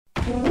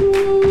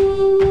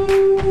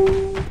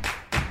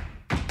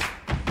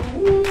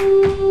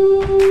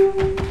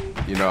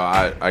You know,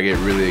 I get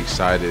really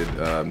excited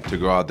to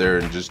go out there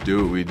and just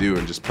do what we do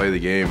and just play the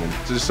game. And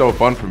it's just so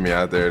fun for me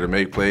out there to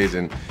make plays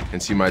and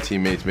see my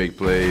teammates make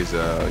plays.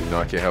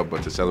 I can't help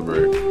but to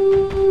celebrate.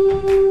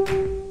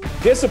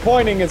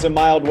 Disappointing is a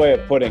mild way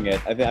of putting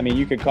it. I mean,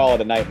 you could call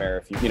it a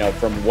nightmare if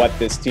from what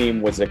this team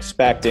was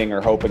expecting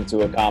or hoping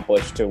to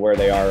accomplish to where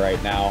they are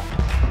right now.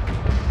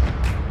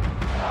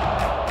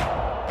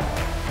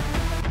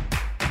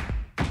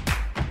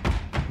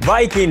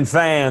 Viking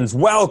fans,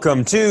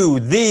 welcome to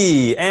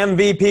the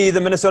MVP,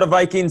 the Minnesota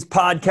Vikings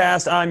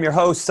podcast. I'm your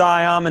host,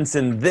 Cy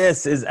Amundsen.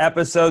 This is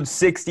episode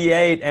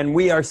 68, and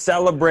we are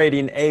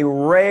celebrating a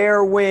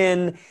rare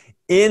win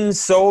in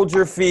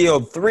Soldier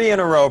Field. 3 in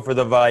a row for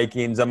the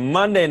Vikings, a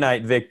Monday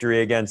night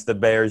victory against the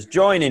Bears.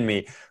 Joining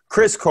me,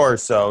 Chris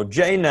Corso,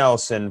 Jay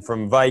Nelson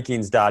from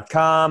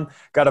Vikings.com.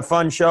 Got a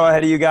fun show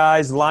ahead of you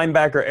guys.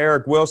 Linebacker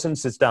Eric Wilson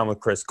sits down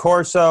with Chris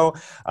Corso.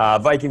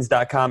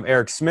 Vikings.com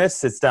Eric Smith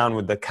sits down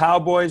with the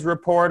Cowboys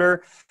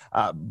reporter.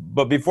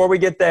 But before we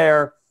get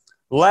there,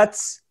 for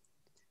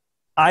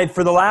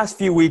the last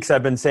few weeks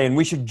I've been saying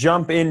we should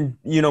jump in,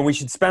 we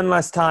should spend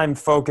less time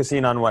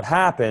focusing on what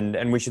happened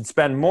and we should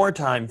spend more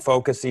time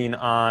focusing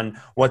on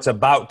what's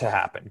about to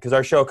happen because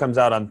our show comes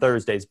out on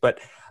Thursdays. But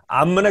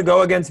I'm going to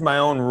go against my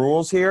own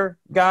rules here,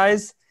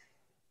 guys.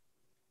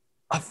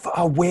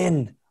 A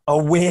win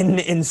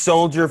in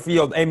Soldier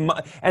Field. And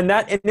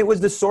it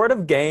was the sort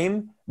of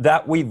game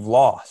that we've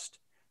lost.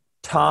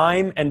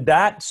 Time and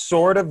that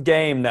sort of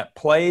game that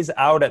plays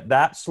out at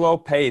that slow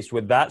pace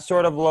with that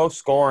sort of low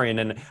scoring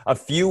and a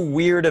few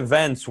weird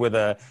events with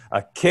a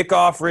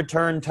kickoff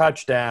return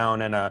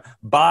touchdown and a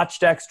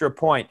botched extra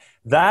point.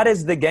 That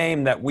is the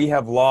game that we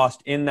have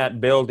lost in that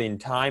building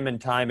time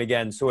and time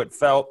again. So it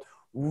felt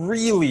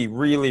really,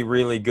 really,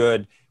 really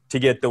good to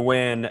get the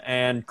win.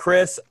 And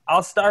Chris,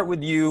 I'll start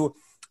with you.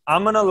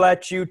 I'm going to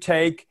let you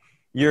take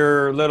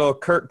your little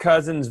Kirk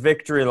Cousins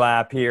victory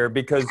lap here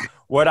because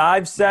what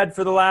I've said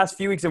for the last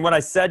few weeks and what I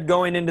said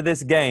going into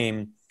this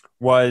game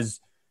was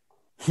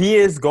he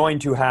is going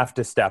to have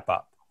to step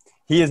up.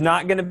 He is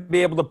not going to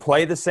be able to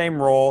play the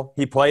same role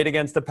he played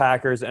against the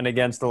Packers and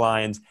against the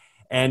Lions,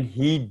 and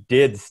he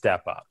did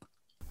step up.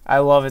 I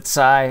love it,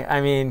 Cy. I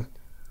mean,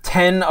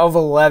 10 of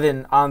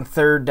 11 on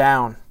third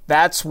down.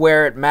 That's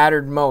where it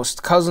mattered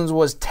most. Cousins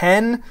was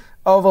 10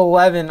 of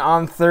 11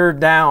 on third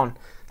down.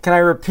 Can I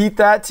repeat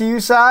that to you,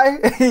 Cy?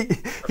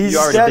 You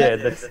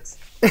already did.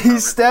 He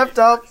stepped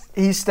up.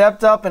 He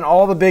stepped up in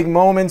all the big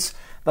moments.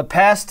 The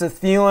pass to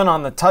Thielen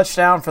on the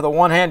touchdown for the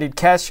one-handed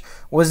catch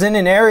was in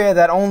an area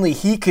that only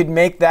he could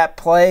make that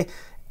play.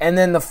 And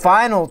then the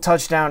final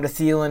touchdown to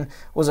Thielen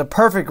was a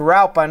perfect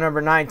route by number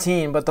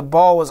 19, but the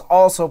ball was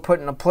also put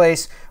in a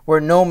place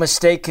where no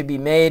mistake could be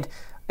made.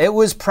 It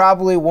was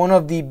probably one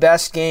of the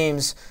best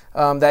games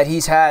that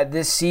he's had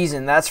this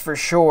season, that's for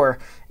sure.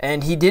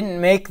 And he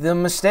didn't make the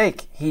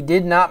mistake. He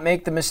did not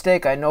make the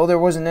mistake. I know there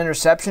was an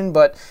interception,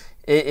 but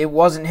it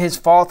wasn't his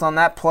fault on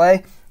that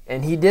play.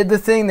 And he did the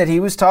thing that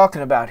he was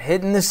talking about,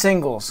 hitting the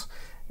singles,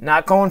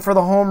 not going for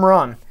the home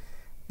run.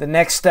 The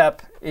next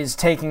step is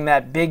taking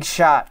that big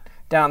shot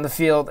down the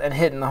field and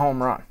hitting the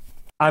home run.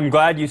 I'm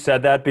glad you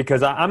said that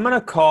because I'm going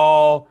to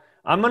call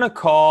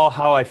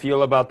how I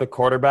feel about the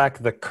quarterback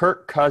the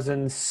Kirk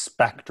Cousins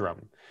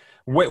spectrum.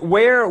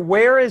 Where are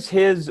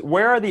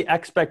the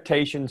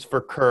expectations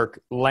for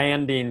Kirk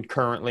landing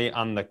currently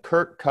on the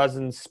Kirk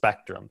Cousins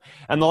spectrum?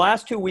 And the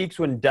last 2 weeks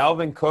when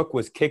Dalvin Cook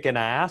was kicking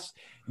ass,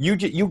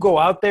 you go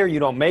out there, you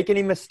don't make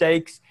any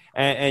mistakes,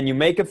 and you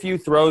make a few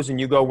throws and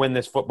you go win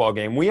this football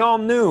game. We all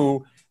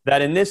knew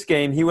that in this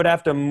game he would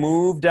have to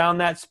move down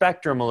that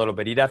spectrum a little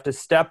bit. He'd have to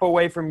step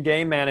away from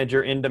game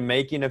manager into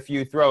making a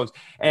few throws.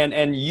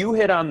 And you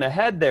hit on the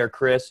head there,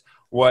 Chris.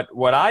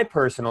 What I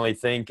personally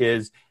think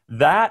is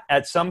that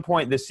at some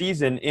point this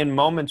season, in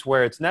moments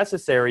where it's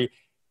necessary,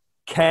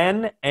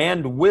 can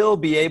and will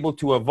be able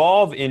to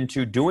evolve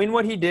into doing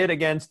what he did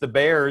against the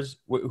Bears,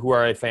 who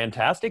are a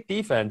fantastic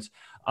defense,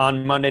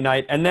 on Monday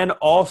night, and then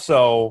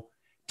also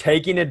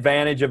taking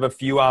advantage of a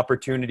few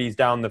opportunities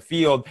down the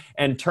field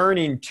and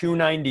turning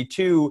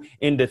 292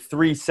 into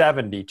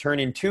 370,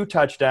 turning 2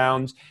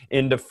 touchdowns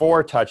into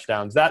 4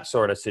 touchdowns, that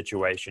sort of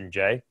situation,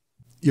 Jay.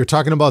 You're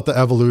talking about the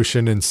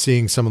evolution and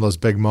seeing some of those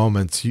big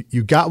moments.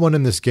 You got one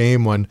in this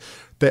game when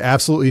they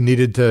absolutely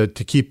needed to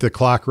keep the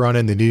clock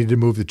running. They needed to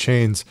move the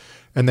chains,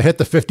 and they hit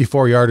the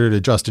 54-yarder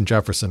to Justin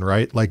Jefferson,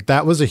 right? Like,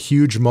 that was a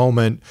huge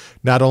moment,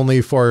 not only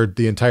for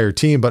the entire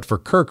team, but for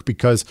Kirk,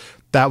 because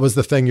that was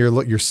the thing.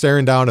 You're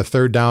staring down a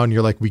third down.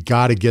 You're like, we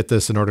got to get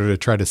this in order to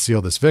try to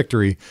seal this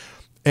victory.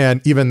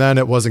 And even then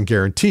it wasn't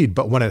guaranteed.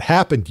 But when it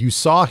happened, you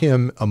saw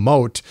him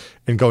emote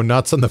and go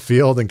nuts on the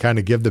field and kind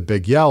of give the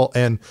big yell.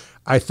 And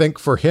I think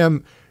for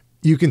him,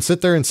 you can sit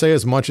there and say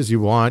as much as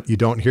you want. You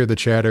don't hear the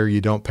chatter.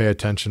 You don't pay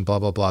attention, blah,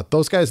 blah, blah.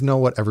 Those guys know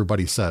what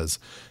everybody says.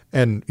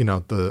 And, you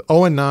know, the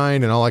 0-9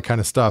 and all that kind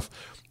of stuff,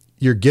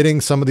 you're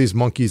getting some of these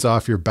monkeys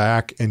off your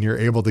back and you're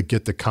able to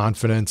get the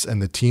confidence,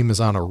 and the team is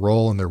on a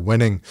roll and they're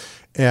winning.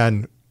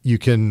 And you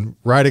can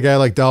ride a guy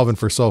like Dalvin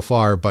for so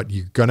far, but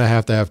you're going to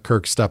have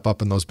Kirk step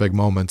up in those big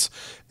moments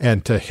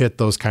and to hit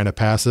those kind of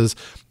passes.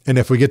 And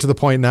if we get to the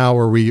point now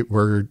where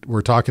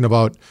we're talking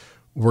about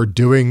we're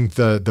doing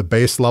the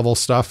base level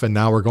stuff and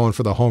now we're going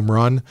for the home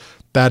run,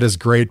 that is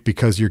great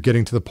because you're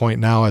getting to the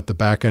point now at the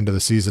back end of the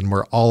season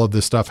where all of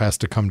this stuff has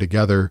to come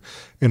together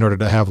in order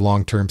to have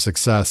long-term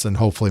success and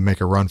hopefully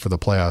make a run for the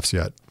playoffs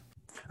yet.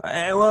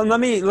 Well, let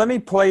me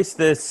place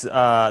this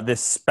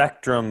this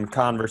spectrum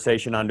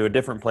conversation onto a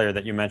different player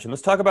that you mentioned.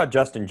 Let's talk about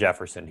Justin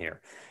Jefferson here,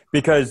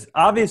 because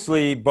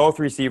obviously both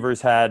receivers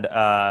had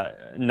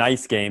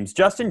nice games.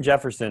 Justin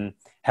Jefferson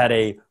had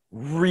a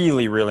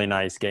really, really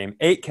nice game,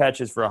 8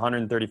 catches for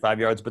 135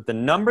 yards. But the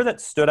number that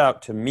stood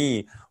out to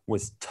me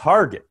was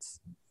targets,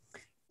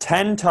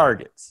 10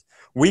 targets.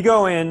 We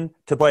go in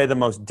to play the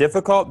most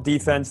difficult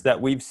defense that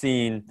we've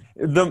seen.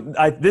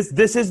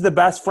 This is the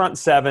best front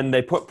seven.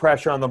 They put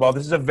pressure on the ball.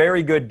 This is a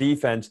very good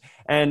defense.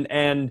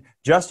 And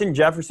Justin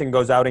Jefferson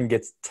goes out and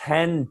gets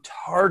 10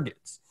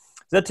 targets.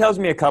 That tells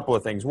me a couple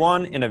of things.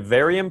 One, in a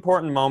very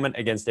important moment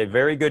against a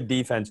very good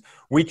defense,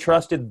 we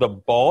trusted the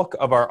bulk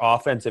of our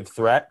offensive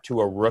threat to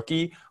a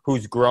rookie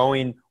who's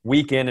growing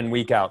week in and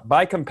week out.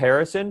 By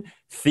comparison,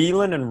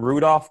 Thielen and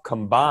Rudolph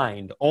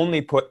combined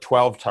only put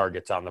 12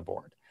 targets on the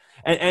board.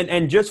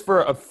 And just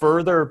for a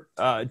further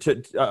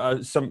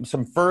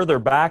some further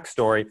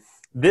backstory,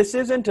 this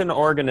isn't an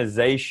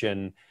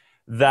organization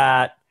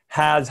that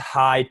has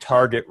high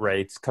target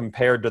rates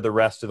compared to the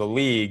rest of the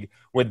league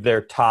with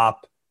their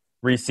top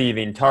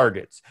receiving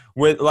targets.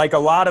 With like a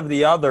lot of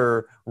the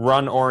other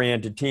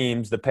run-oriented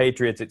teams, the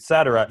Patriots,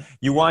 etc.,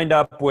 you wind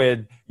up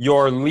with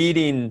your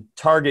leading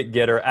target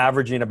getter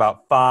averaging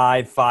about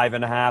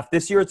 5.5.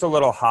 This year it's a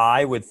little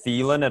high with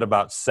Thielen at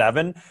about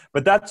 7,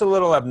 but that's a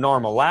little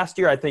abnormal. Last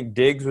year I think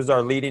Diggs was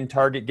our leading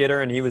target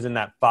getter, and he was in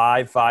that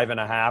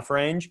 5.5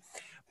 range.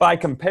 By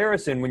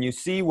comparison, when you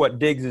see what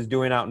Diggs is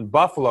doing out in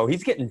Buffalo,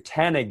 he's getting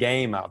 10 a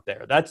game out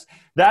there. That's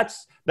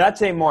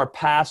a more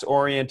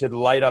pass-oriented,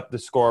 light up the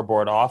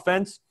scoreboard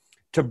offense.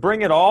 To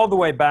bring it all the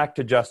way back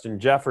to Justin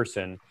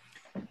Jefferson,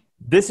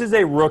 this is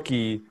a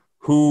rookie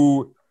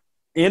who,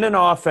 in an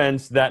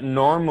offense that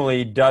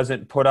normally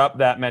doesn't put up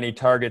that many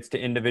targets to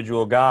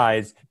individual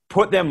guys,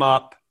 put them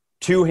up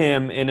to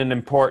him in an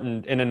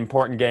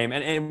important game.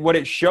 And what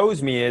it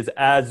shows me is,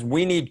 as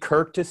we need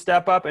Kirk to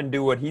step up and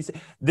do what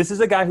this is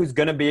a guy who's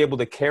going to be able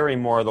to carry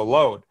more of the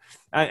load.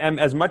 And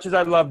as much as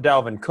I love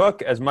Dalvin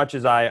Cook, as much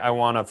as I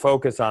want to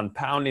focus on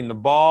pounding the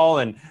ball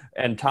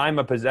and time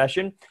of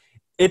possession,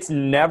 it's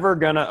never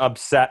going to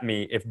upset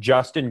me if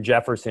Justin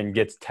Jefferson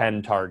gets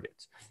 10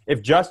 targets.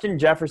 If Justin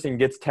Jefferson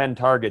gets 10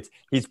 targets,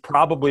 he's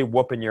probably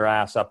whooping your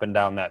ass up and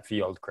down that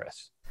field,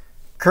 Chris.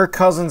 Kirk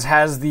Cousins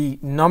has the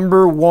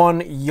number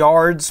 1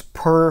 yards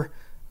per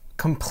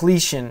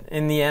completion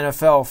in the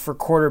NFL for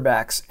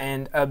quarterbacks,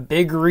 and a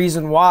big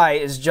reason why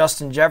is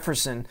Justin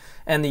Jefferson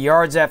and the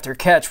yards after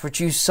catch, which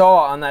you saw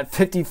on that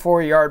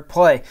 54-yard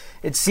play.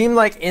 It seemed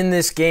like in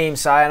this game,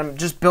 Si, and I'm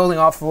just building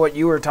off of what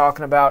you were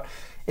talking about,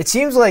 it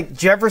seems like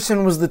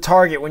Jefferson was the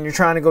target when you're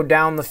trying to go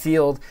down the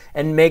field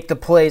and make the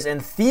plays, and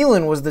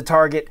Thielen was the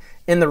target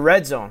in the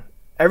red zone.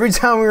 Every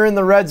time we were in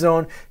the red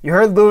zone, you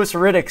heard Louis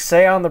Riddick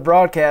say on the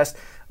broadcast,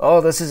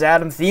 "Oh, this is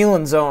Adam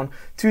Thielen zone."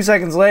 2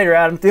 seconds later,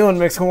 Adam Thielen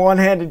makes a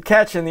one-handed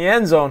catch in the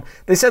end zone.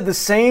 They said the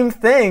same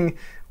thing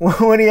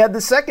when he had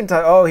the second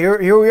time. Oh,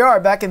 here we are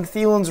back in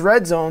Thielen's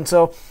red zone.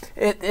 So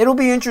it'll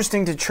be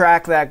interesting to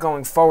track that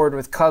going forward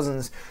with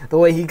Cousins, the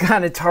way he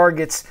kind of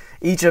targets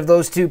each of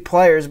those two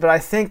players. But I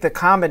think the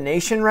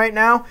combination right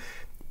now,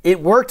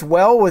 it worked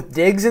well with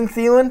Diggs and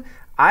Thielen.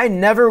 I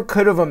never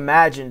could have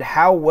imagined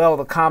how well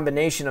the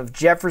combination of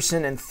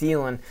Jefferson and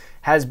Thielen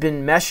has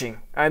been meshing.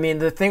 I mean,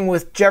 the thing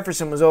with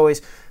Jefferson was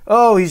always,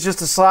 oh, he's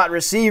just a slot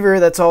receiver.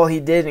 That's all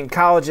he did in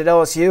college at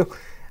LSU.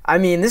 I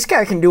mean, this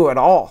guy can do it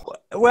all.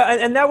 Well,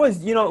 and that was,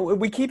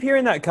 we keep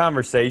hearing that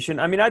conversation.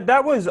 I mean,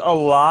 that was a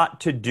lot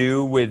to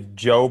do with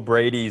Joe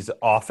Brady's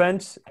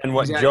offense and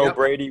what Joe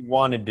Brady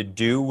wanted to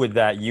do with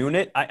that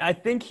unit. I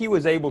think he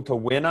was able to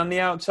win on the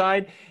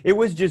outside. It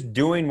was just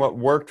doing what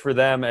worked for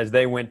them as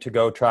they went to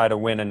go try to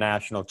win a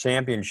national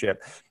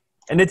championship.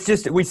 And it's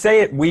just, we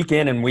say it week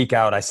in and week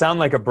out. I sound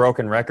like a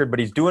broken record, but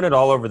he's doing it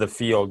all over the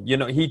field.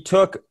 He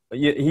took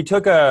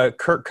a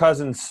Kirk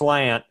Cousins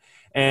slant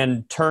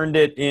and turned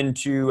it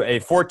into a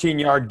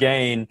 14-yard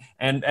gain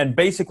and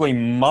basically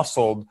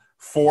muscled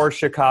 4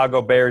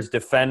 Chicago Bears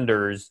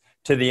defenders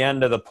to the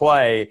end of the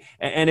play.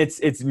 And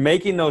it's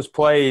making those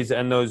plays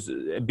and those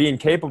being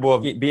capable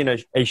of being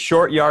a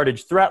short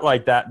yardage threat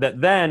like that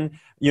then,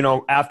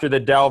 after the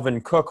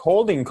Dalvin Cook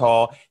holding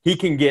call, he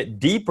can get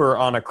deeper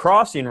on a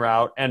crossing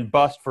route and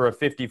bust for a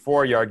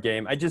 54-yard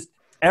game.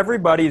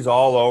 Everybody's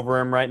all over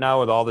him right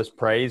now with all this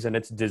praise, and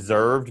it's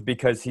deserved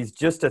because he's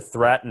just a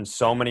threat in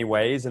so many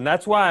ways. And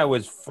that's why I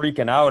was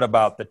freaking out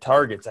about the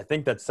targets. I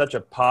think that's such a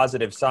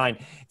positive sign.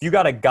 If you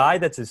got a guy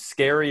that's as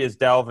scary as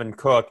Dalvin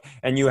Cook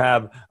and you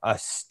have a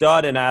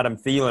stud in Adam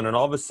Thielen, and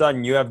all of a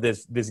sudden you have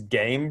this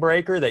game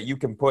breaker that you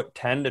can put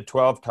 10 to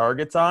 12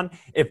 targets on,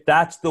 if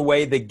that's the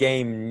way the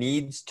game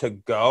needs to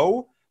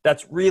go,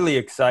 That's really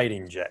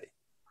exciting, Jay.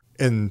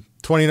 In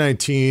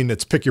 2019,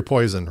 it's pick your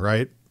poison,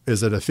 right?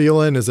 Is it a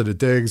Thielen? Is it a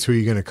Diggs? Who are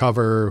you going to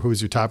cover?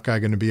 Who's your top guy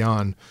going to be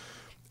on?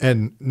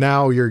 And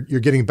now you're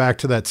getting back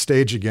to that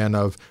stage again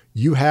of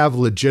you have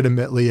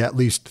legitimately at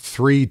least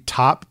 3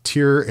 top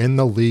tier in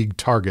the league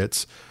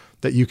targets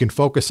that you can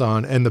focus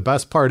on. And the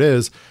best part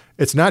is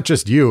it's not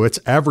just you, it's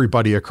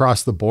everybody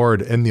across the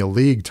board in the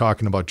league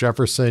talking about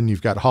Jefferson.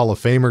 You've got Hall of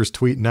Famers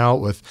tweeting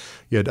out with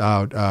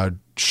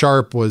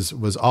Sharp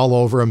was all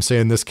over him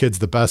saying this kid's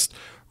the best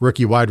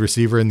rookie wide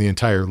receiver in the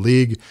entire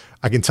league.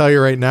 I can tell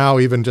you right now,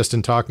 even just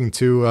in talking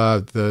to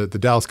the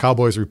Dallas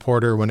Cowboys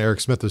reporter when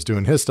Eric Smith was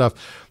doing his stuff,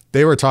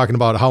 they were talking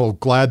about how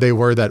glad they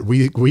were that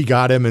we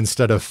got him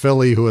instead of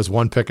Philly, who is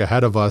 1 pick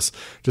ahead of us,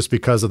 just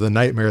because of the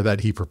nightmare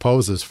that he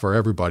proposes for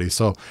everybody.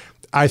 So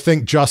I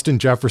think Justin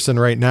Jefferson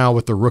right now,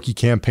 with the rookie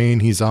campaign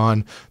he's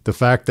on, the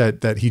fact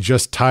that he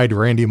just tied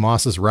Randy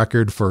Moss's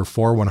record for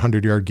 4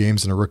 100-yard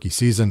games in a rookie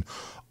season,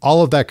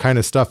 all of that kind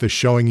of stuff is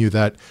showing you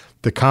that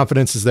the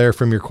confidence is there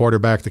from your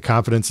quarterback. The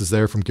confidence is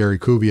there from Gary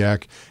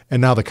Kubiak.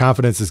 And now the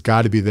confidence has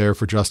got to be there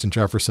for Justin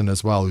Jefferson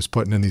as well, who's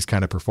putting in these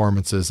kind of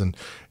performances. And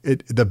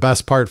the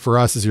best part for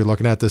us is you're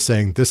looking at this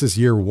saying, this is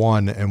year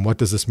 1. And what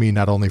does this mean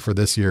not only for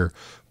this year,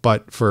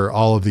 but for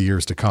all of the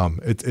years to come?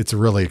 It's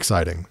really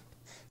exciting.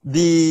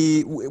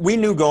 We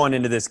knew going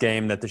into this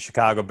game that the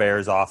Chicago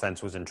Bears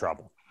offense was in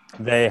trouble.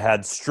 They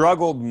had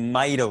struggled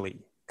mightily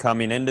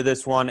coming into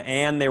this one,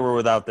 and they were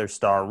without their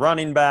star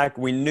running back.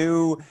 We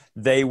knew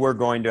they were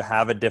going to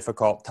have a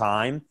difficult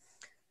time.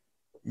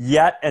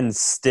 Yet and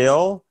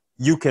still,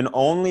 you can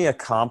only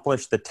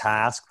accomplish the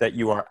task that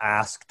you are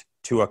asked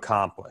to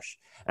accomplish.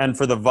 And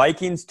for the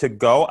Vikings to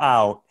go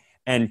out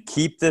and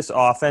keep this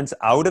offense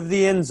out of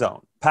the end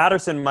zone,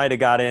 Patterson might have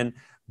got in,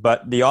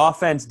 but the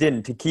offense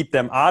didn't, to keep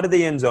them out of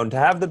the end zone, to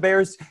have the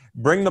Bears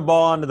bring the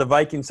ball onto the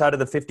Viking side of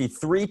the 50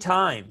 3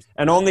 times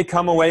and only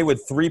come away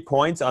with 3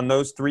 points on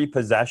those 3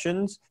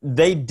 possessions.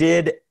 They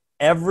did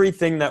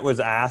everything that was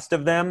asked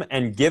of them.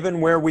 And given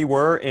where we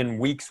were in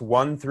weeks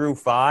 1 through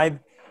 5,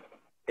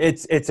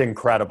 it's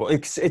incredible.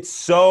 It's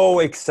so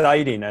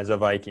exciting as a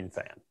Viking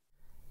fan.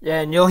 Yeah,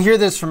 and you'll hear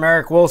this from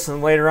Eric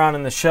Wilson later on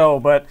in the show,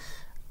 but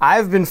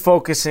I've been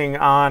focusing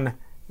on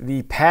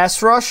the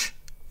pass rush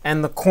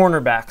and the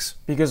cornerbacks,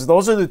 because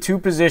those are the 2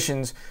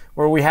 positions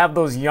where we have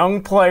those young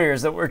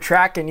players that we're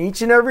tracking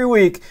each and every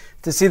week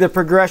to see the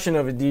progression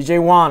of a DJ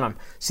Wanham,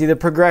 see the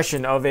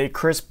progression of a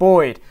Chris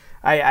Boyd.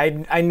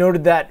 I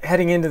noted that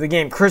heading into the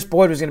game, Chris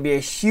Boyd was going to be a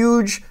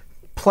huge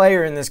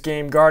player in this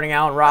game guarding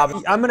Allen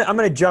Robinson. I'm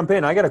gonna jump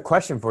in. I got a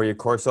question for you,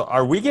 Corso.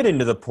 Are we getting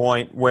to the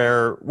point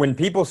where when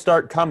people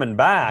start coming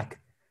back,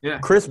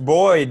 Chris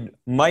Boyd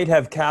might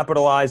have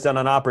capitalized on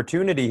an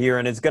opportunity here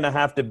and is going to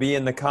have to be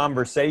in the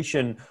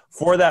conversation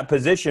for that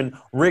position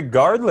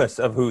regardless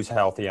of who's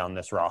healthy on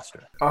this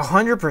roster?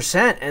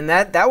 100%. And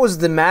that was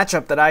the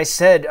matchup that I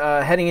said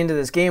heading into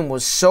this game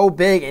was so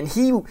big. And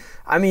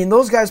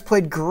those guys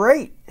played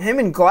great. Him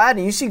and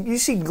Gladney, you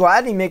see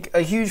Gladney make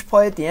a huge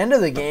play at the end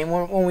of the game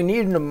when we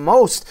needed him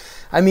most.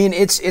 I mean,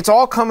 it's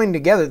all coming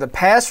together. The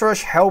pass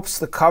rush helps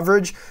the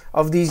coverage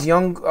of these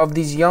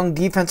young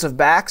defensive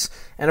backs,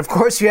 and of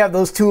course you have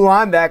those 2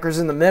 linebackers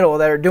in the middle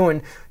that are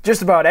doing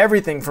just about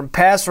everything from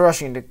pass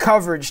rushing to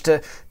coverage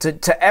to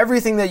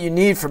everything that you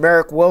need from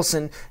Eric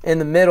Wilson in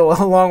the middle,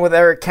 along with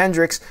Eric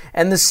Kendricks.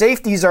 And the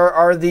safeties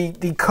are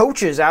the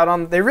coaches out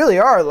on. They really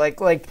are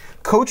like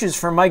coaches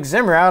for Mike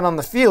Zimmer out on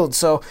the field.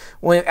 So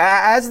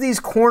as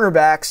these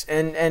cornerbacks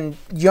and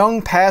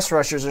young pass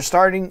rushers are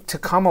starting to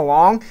come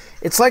along,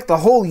 it's like the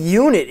whole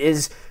unit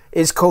is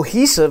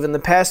cohesive in the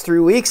past 3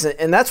 weeks,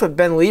 and that's what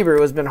Ben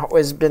Lieber has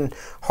been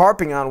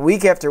harping on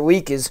week after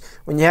week. Is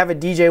when you have a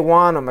DJ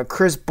Wanham, a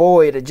Chris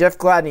Boyd, a Jeff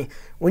Gladney,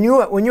 when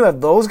you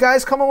have those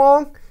guys come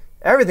along,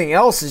 everything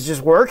else is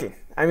just working.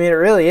 I mean, it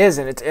really is,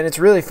 and it's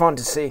really fun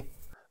to see.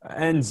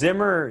 And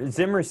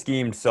Zimmer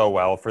schemed so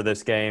well for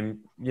this game.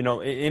 You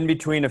know, in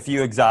between a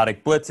few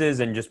exotic blitzes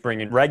and just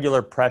bringing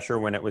regular pressure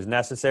when it was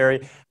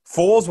necessary.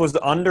 Foles was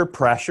under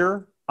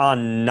pressure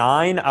on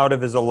 9 out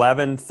of his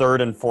 11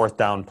 third and fourth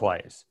down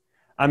plays.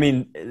 I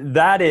mean,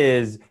 that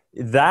is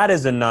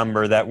a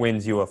number that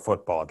wins you a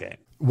football game.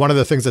 One of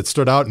the things that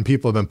stood out, and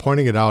people have been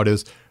pointing it out,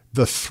 is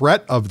the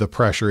threat of the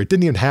pressure. It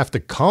didn't even have to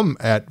come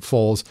at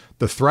Foles.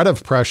 The threat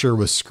of pressure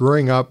was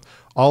screwing up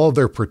all of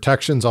their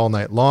protections all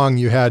night long.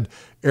 You had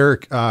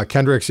Eric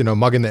Kendricks,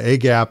 mugging the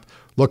A-gap,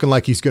 looking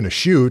like he's going to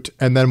shoot.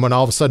 And then when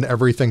all of a sudden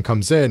everything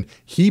comes in,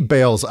 he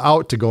bails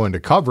out to go into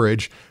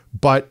coverage.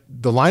 But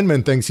the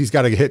lineman thinks he's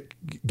got to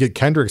get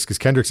Kendricks because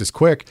Kendricks is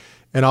quick.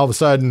 And all of a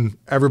sudden,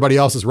 everybody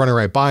else is running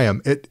right by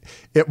him.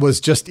 It was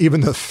just,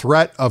 even the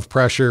threat of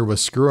pressure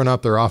was screwing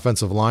up their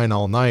offensive line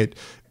all night.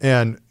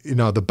 And,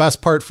 the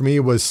best part for me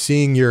was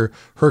seeing your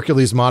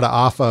Hercules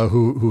Mataafa,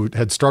 who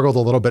had struggled a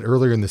little bit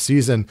earlier in the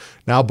season,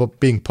 now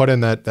being put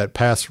in that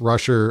pass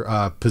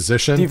rusher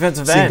position.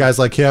 Defensive seeing end. Guys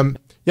like him.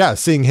 Yeah,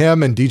 seeing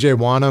him and DJ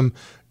Wanham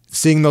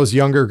seeing those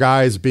younger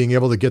guys being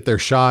able to get their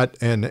shot,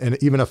 and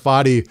even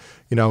Afadi,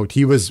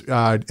 he was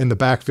in the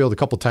backfield a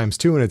couple times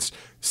too, and it's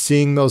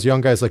seeing those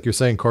young guys, like you're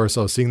saying,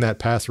 Corso, seeing that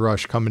pass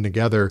rush coming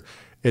together.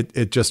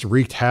 It just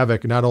wreaked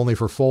havoc, not only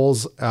for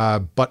Foles,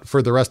 but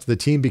for the rest of the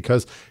team,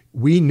 because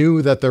we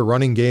knew that their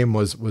running game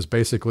was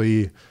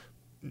basically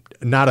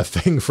not a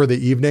thing for the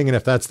evening. And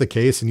if that's the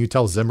case, and you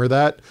tell Zimmer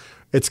that,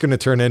 it's going to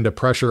turn into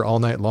pressure all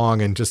night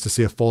long. And just to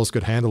see if Foles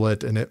could handle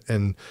it,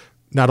 and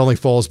not only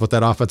Foles, but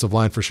that offensive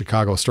line for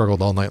Chicago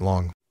struggled all night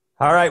long.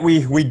 All right,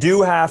 we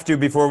do have to,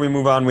 before we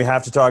move on, we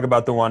have to talk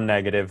about the one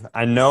negative.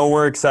 I know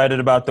we're excited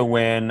about the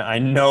win. I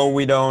know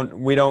we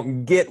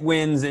don't get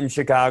wins in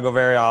Chicago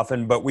very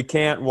often, but we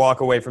can't walk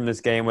away from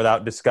this game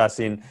without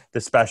discussing the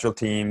special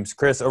teams.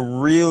 Chris, a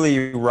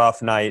really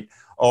rough night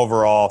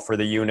overall for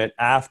the unit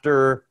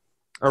after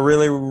a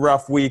really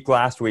rough week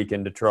last week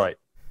in Detroit.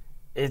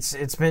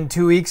 It's been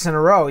 2 weeks in a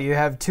row. You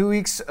have 2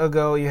 weeks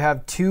ago, you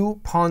have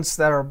 2 punts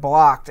that are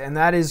blocked, and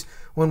that is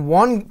when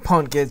one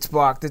punt gets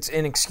blocked, it's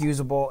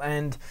inexcusable.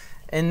 And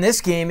in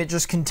this game, it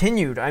just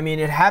continued. I mean,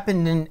 it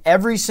happened in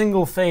every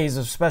single phase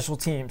of special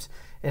teams.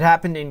 It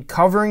happened in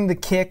covering the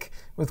kick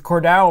with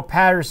Cordarrelle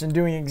Patterson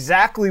doing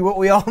exactly what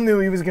we all knew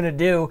he was going to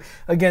do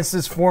against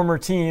his former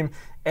team.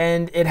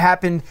 And it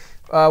happened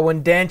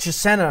when Dan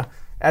Chisena,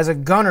 as a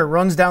gunner,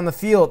 runs down the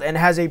field and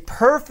has a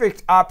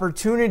perfect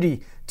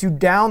opportunity to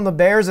down the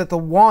Bears at the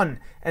 1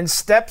 and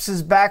steps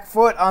his back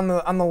foot on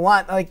the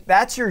line. Like,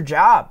 that's your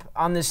job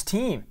on this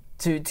team,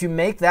 to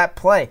make that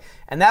play.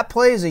 And that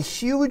play is a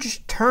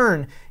huge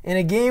turn in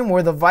a game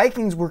where the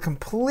Vikings were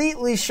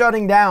completely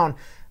shutting down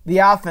the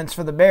offense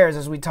for the Bears,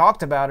 as we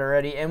talked about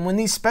already. And when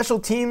these special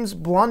teams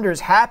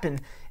blunders happen,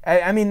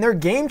 I mean, they're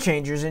game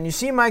changers. And you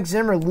see Mike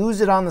Zimmer lose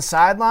it on the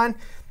sideline.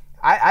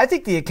 I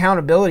think the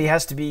accountability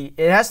has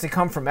to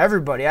come from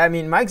everybody. I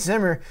mean, Mike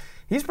Zimmer,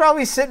 he's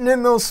probably sitting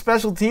in those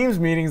special teams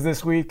meetings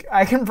this week.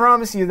 I can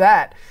promise you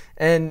that.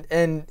 And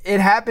it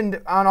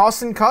happened on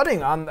Austin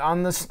Cutting on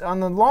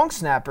the long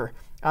snapper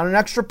on an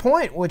extra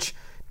point, which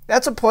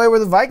that's a play where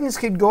the Vikings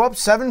could go up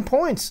 7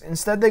 points.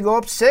 Instead, they go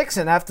up 6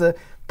 and have to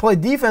play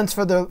defense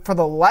for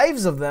the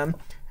lives of them.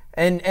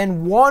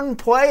 And one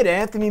play to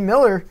Anthony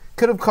Miller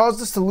could have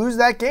caused us to lose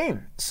that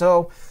game.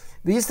 So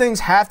these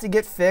things have to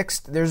get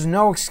fixed. There's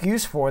no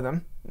excuse for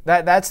them.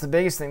 That's the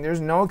biggest thing. There's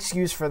no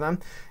excuse for them.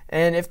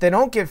 And if they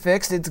don't get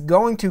fixed, it's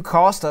going to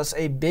cost us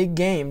a big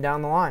game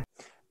down the line.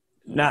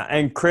 Now,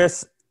 and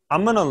Chris,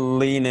 I'm going to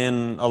lean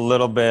in a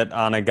little bit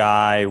on a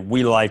guy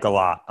we like a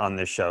lot on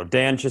this show,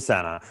 Dan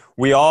Chisena.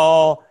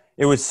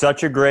 It was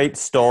such a great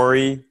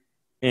story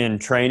in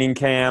training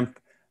camp.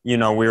 We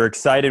were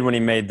excited when he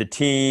made the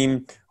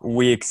team.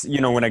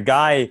 When a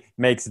guy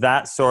makes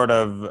that sort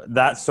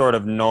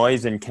of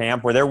noise in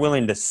camp where they're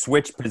willing to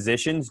switch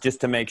positions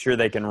just to make sure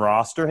they can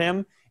roster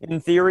him, in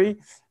theory,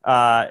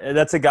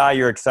 that's a guy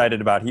you're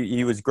excited about.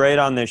 He was great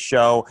on this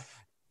show.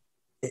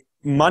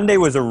 Monday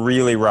was a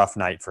really rough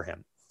night for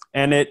him.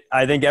 And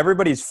I think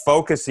everybody's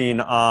focusing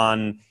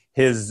on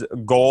his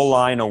goal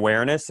line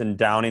awareness and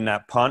downing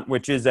that punt,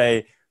 which is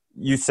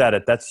you said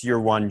it, that's your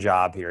one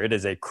job here. It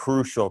is a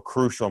crucial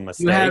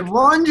mistake. You had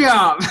one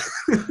job.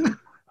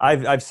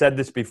 I've said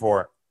this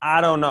before.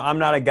 I don't know. I'm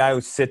not a guy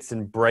who sits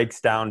and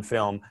breaks down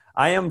film.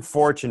 I am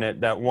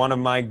fortunate that one of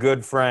my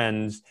good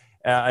friends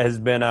has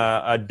been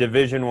a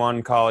Division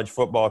I college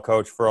football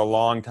coach for a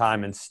long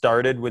time and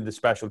started with the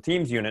special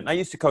teams unit. And I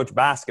used to coach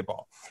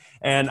basketball.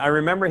 And I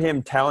remember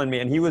him telling me,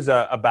 and he was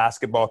a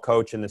basketball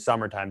coach in the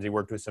summer times. He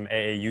worked with some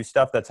AAU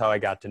stuff. That's how I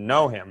got to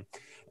know him.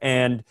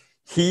 And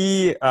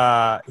he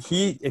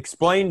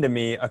explained to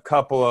me a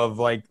couple of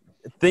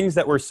things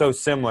that were so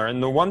similar.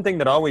 And the one thing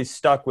that always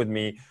stuck with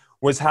me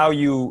was how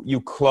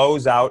you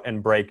close out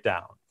and break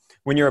down.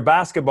 When you're a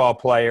basketball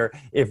player,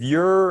 if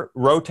you're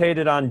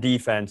rotated on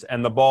defense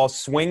and the ball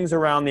swings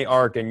around the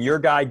arc and your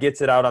guy gets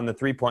it out on the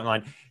three-point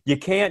line, you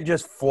can't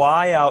just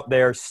fly out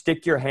there,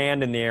 stick your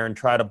hand in the air and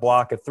try to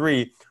block a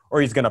three, or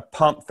he's going to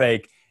pump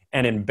fake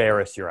and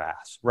embarrass your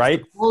ass,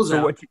 right?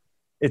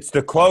 It's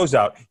the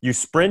closeout. You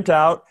sprint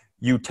out,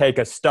 you take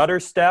a stutter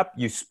step,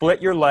 you split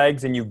your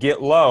legs, and you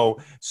get low.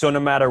 So no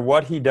matter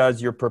what he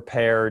does, you're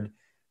prepared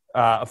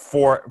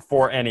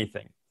for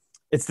anything.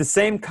 It's the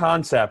same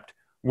concept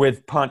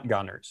with punt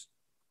gunners.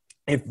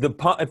 If the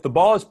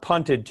ball is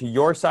punted to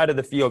your side of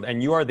the field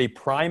and you are the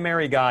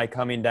primary guy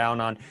coming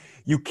down on,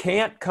 you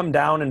can't come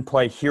down and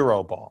play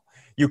hero ball.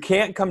 You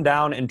can't come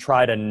down and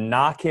try to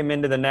knock him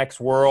into the next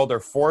world or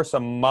force a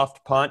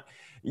muffed punt.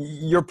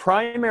 Your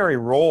primary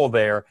role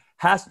there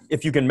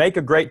if you can make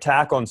a great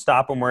tackle and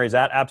stop him where he's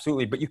at,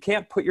 absolutely. But you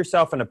can't put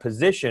yourself in a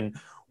position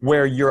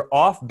where you're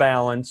off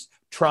balance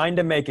trying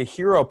to make a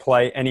hero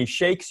play and he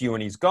shakes you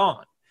and he's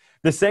gone.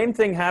 The same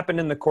thing happened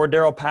in the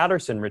Cordarrelle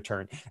Patterson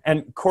return.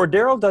 And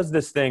Cordarrelle does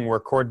this thing where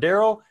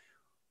Cordarrelle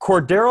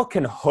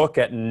can hook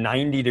at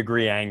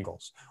 90-degree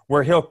angles,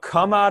 where he'll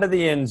come out of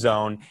the end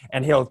zone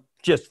and he'll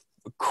just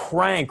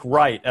crank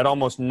right at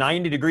almost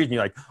 90 degrees. And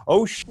you're like,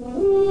 oh,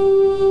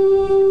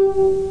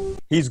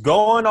 He's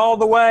going all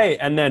the way,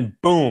 and then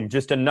boom,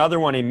 just another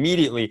one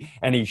immediately,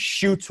 and he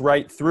shoots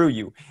right through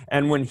you.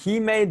 And when he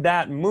made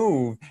that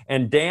move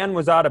and Dan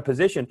was out of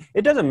position,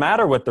 it doesn't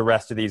matter what the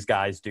rest of these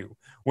guys do.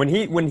 When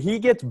he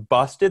gets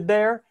busted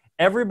there,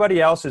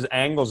 everybody else's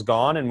angle's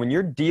gone, and when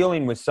you're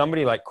dealing with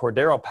somebody like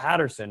Cordero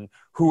Patterson,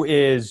 who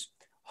is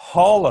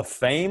Hall of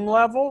Fame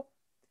level,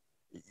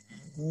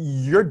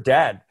 you're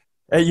dead.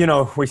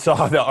 We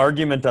saw the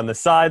argument on the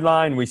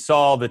sideline. We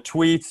saw the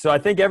tweets. So I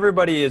think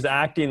everybody is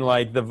acting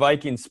like the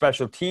Vikings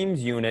special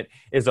teams unit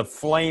is a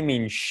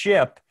flaming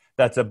ship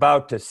that's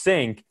about to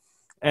sink.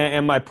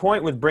 And my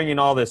point with bringing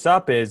all this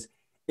up is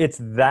it's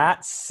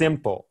that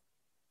simple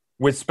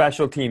with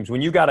special teams.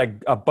 When you got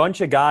a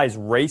bunch of guys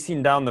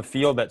racing down the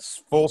field at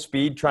full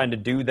speed trying to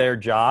do their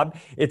job,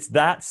 it's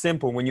that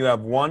simple. When you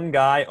have one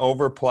guy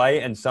overplay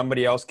and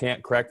somebody else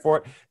can't correct for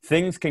it,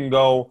 things can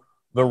go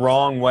the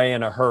wrong way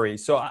in a hurry.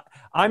 So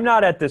I'm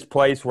not at this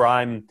place where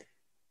I'm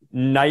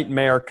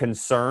nightmare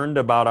concerned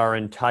about our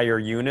entire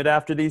unit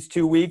after these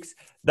 2 weeks.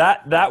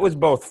 That was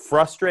both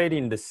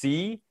frustrating to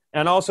see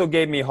and also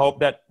gave me hope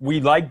that we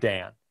like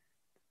Dan.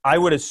 I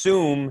would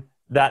assume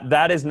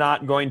that is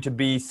not going to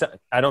be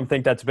 – I don't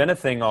think that's been a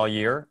thing all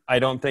year. I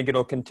don't think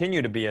it'll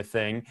continue to be a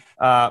thing.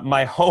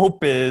 My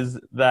hope is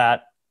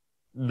that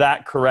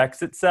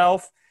corrects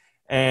itself.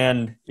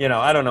 And,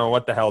 I don't know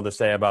what the hell to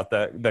say about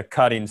the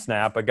cutting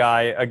snap. A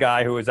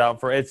guy who was out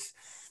for it's,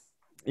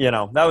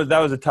 that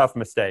was a tough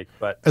mistake.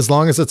 But as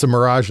long as it's a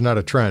mirage, not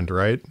a trend,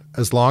 right?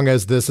 As long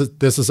as this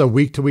is a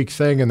week to week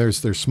thing, and there's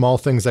small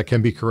things that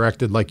can be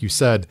corrected, like you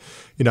said,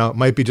 it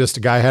might be just a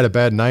guy had a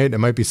bad night. It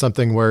might be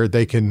something where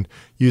they can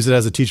use it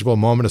as a teachable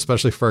moment,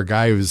 especially for a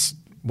guy who's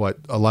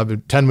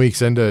 10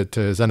 weeks into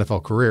his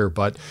NFL career.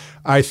 But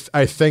I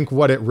think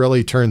what it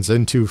really turns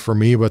into for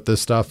me with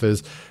this stuff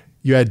is,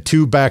 you had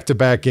 2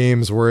 back-to-back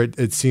games where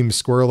it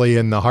seems squirrely,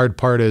 and the hard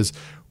part is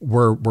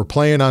we're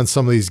playing on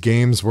some of these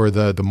games where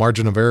the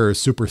margin of error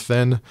is super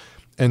thin,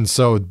 and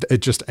so it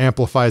just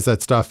amplifies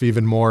that stuff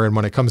even more. And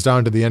when it comes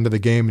down to the end of the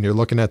game and you're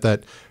looking at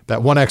that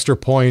one extra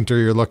point, or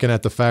you're looking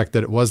at the fact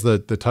that it was the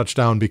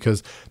touchdown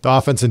because the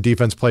offense and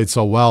defense played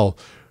so well,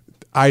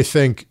 I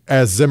think,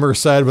 as Zimmer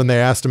said when they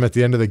asked him at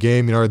the end of the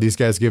game, are these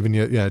guys giving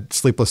you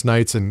sleepless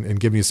nights and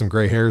giving you some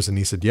gray hairs? And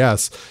he said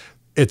yes.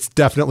 It's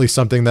definitely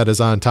something that is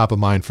on top of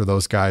mind for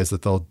those guys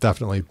that they'll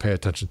definitely pay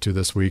attention to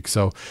this week.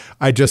 So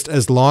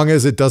as long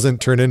as it doesn't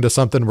turn into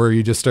something where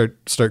you just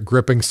start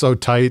gripping so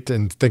tight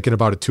and thinking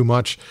about it too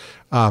much,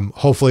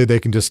 hopefully they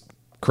can just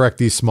correct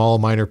these small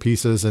minor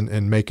pieces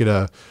and make it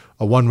a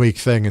 1 week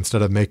thing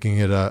instead of making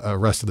it a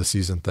rest of the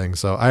season thing.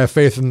 So I have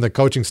faith in the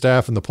coaching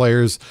staff and the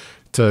players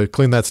to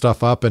clean that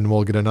stuff up, and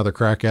we'll get another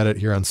crack at it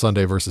here on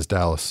Sunday versus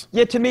Dallas.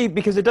 Yeah, to me,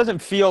 because it doesn't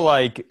feel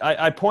like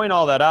I point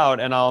all that out,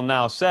 and I'll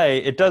now say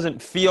it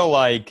doesn't feel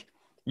like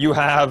you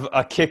have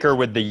a kicker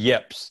with the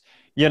yips.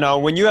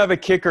 When you have a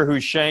kicker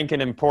who's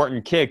shanking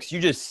important kicks, you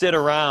just sit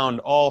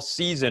around all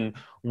season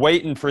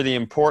waiting for the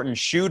important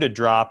shoe to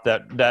drop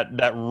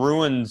that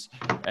ruins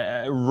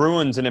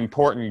an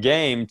important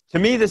game. To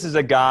me, this is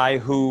a guy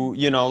who,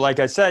 like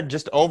I said,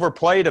 just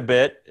overplayed a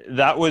bit.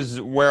 That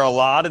was where a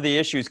lot of the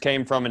issues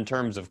came from in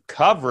terms of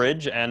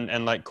coverage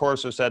and like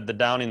Corso said, the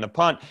downing the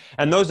punt.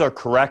 And those are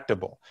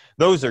correctable.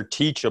 Those are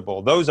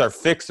teachable. Those are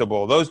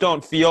fixable. Those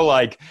don't feel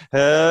like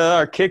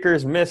our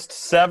kicker's missed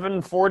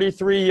 7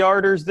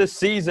 43-yarders this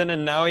season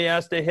and now he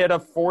has to hit a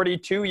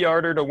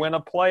 42-yarder to win a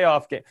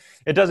playoff game.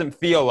 It doesn't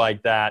feel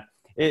like that.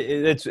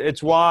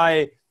 It's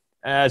why,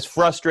 as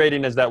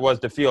frustrating as that was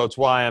to feel, it's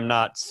why I'm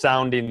not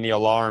sounding the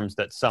alarms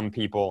that some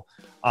people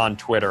on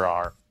Twitter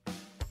are.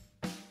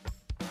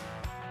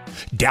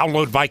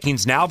 Download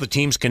Vikings Now, the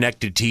team's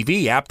connected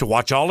TV app, to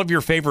watch all of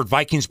your favorite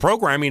Vikings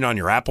programming on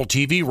your Apple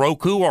TV,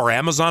 Roku, or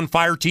Amazon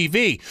Fire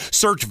TV.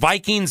 Search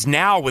Vikings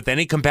Now with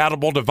any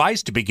compatible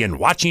device to begin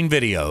watching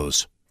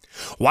videos.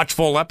 Watch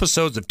full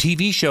episodes of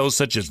TV shows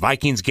such as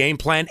Vikings Game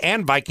Plan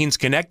and Vikings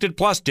Connected,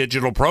 plus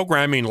digital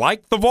programming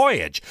like The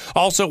Voyage.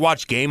 Also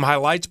watch game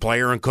highlights,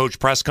 player and coach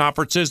press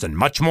conferences, and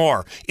much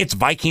more. It's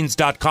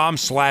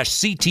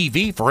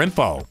Vikings.com/CTV for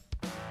info.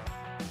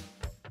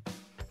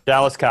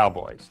 Dallas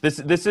Cowboys.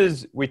 This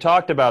is, we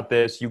talked about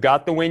this. You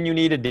got the win you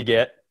needed to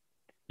get.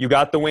 You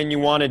got the win you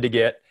wanted to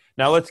get.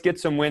 Now let's get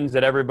some wins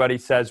that everybody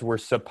says we're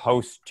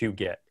supposed to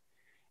get.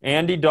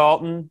 Andy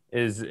Dalton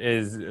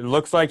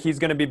looks like he's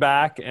going to be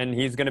back and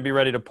he's going to be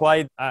ready to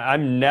play.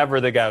 I'm never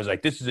the guy who's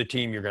like, this is a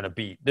team you're going to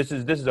beat. This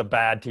is a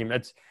bad team.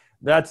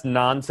 That's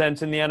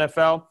nonsense in the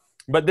NFL.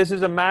 But this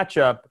is a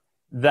matchup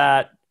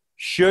that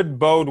should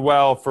bode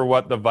well for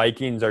what the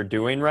Vikings are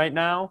doing right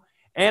now.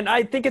 And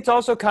I think it's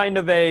also kind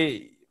of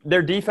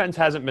their defense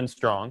hasn't been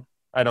strong.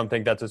 I don't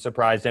think that's a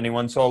surprise to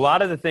anyone. So a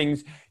lot of the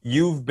things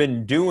you've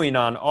been doing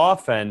on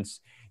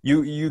offense,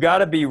 you got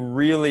to be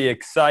really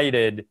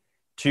excited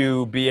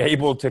to be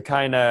able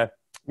to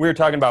we were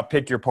talking about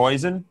pick your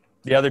poison.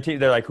 The other team,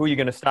 they're like, who are you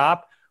going to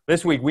stop?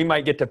 This week, we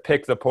might get to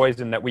pick the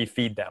poison that we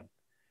feed them.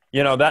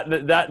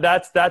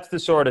 That's the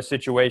sort of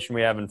situation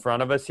we have in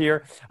front of us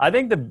here. I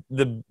think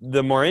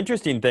the more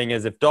interesting thing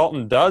is if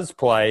Dalton does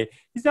play,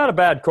 he's not a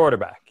bad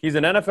quarterback. He's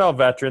an NFL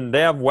veteran.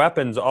 They have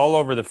weapons all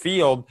over the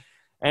field,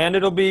 and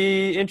it'll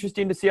be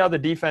interesting to see how the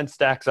defense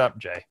stacks up,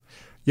 Jay.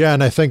 Yeah,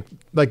 and I think,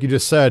 like you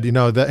just said,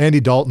 the Andy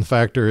Dalton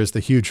factor is the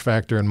huge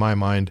factor in my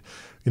mind.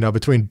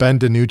 Between Ben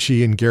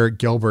DiNucci and Garrett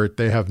Gilbert,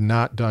 they have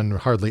not done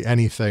hardly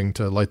anything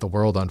to light the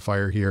world on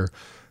fire here.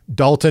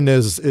 Dalton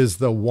is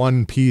the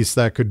one piece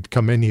that could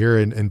come in here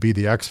and be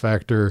the X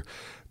factor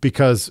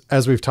because,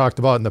 as we've talked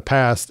about in the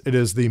past, it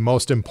is the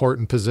most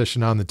important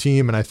position on the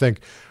team. And I think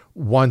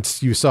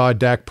once you saw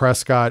Dak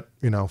Prescott,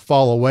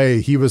 fall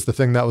away, he was the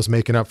thing that was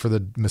making up for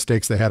the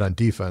mistakes they had on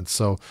defense.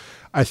 So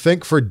I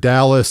think for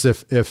Dallas,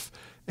 if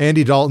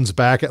Andy Dalton's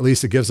back, at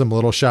least it gives them a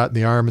little shot in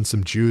the arm and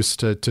some juice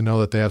to know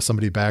that they have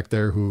somebody back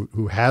there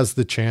who has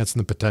the chance and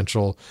the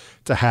potential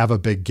to have a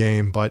big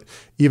game. But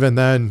even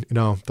then,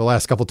 the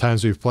last couple of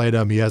times we've played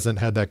him, he hasn't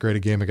had that great a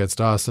game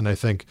against us. And I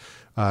think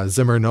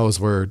Zimmer knows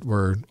where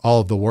all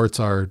of the warts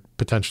are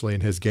potentially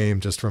in his game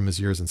just from his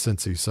years in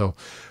Cincy. So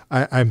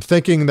I'm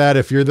thinking that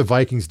if you're the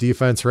Vikings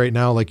defense right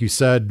now, like you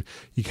said,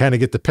 you kind of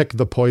get to pick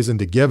the poison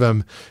to give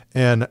him.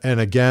 And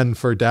again,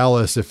 for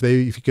Dallas, if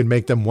you can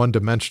make them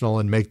one-dimensional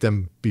and make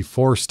them be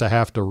forced to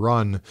have to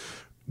run,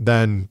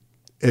 then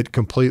it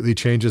completely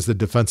changes the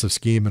defensive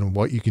scheme and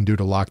what you can do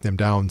to lock them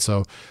down.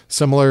 So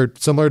similar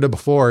to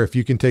before, if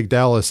you can take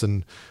Dallas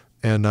and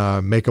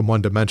make them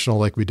one-dimensional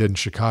like we did in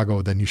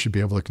Chicago, then you should be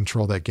able to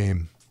control that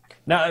game.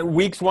 Now,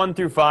 weeks 1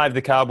 through 5,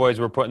 the Cowboys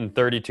were putting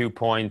 32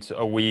 points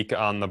a week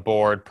on the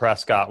board.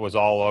 Prescott was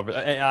all over.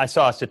 I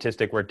saw a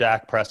statistic where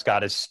Dak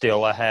Prescott is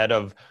still ahead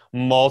of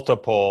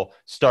multiple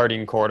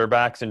starting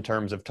quarterbacks in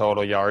terms of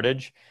total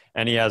yardage,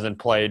 and he hasn't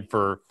played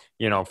for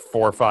 4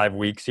 or 5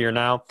 weeks here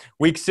now.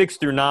 Weeks 6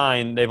 through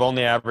 9, they've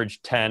only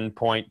averaged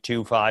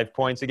 10.25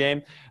 points a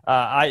game.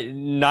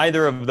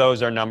 Neither of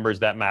those are numbers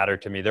that matter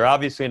to me. They're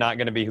obviously not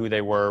going to be who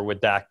they were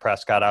with Dak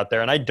Prescott out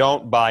there, and I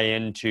don't buy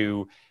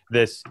into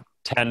this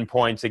 10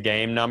 points a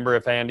game number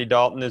if Andy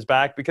Dalton is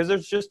back because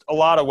there's just a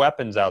lot of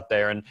weapons out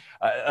there. And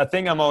a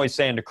thing I'm always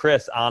saying to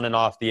Chris on and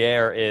off the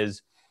air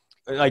is,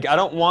 I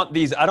don't want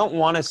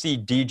to see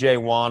DJ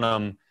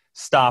Wanham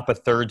stop a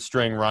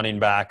third-string running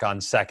back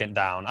on second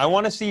down. I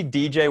want to see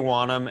DJ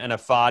Wanham and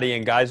Afadi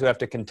and guys who have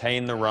to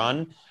contain the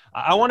run.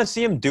 I want to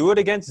see him do it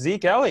against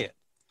Zeke Elliott.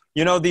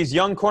 These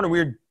young corner, we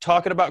were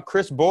talking about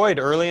Chris Boyd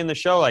early in the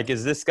show.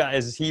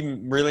 Is he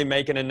really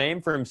making a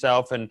name for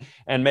himself and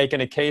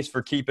making a case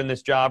for keeping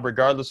this job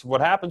regardless of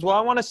what happens? Well,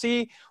 I want to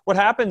see what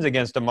happens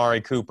against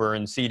Amari Cooper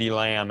and CeeDee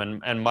Lamb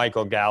and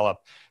Michael Gallup.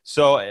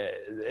 So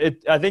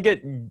I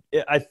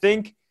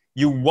think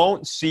you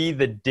won't see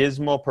the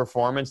dismal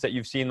performance that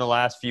you've seen the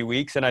last few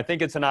weeks. And I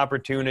think it's an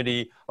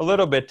opportunity a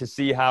little bit to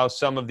see how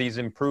some of these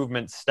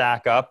improvements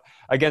stack up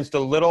against a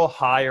little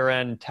higher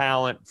end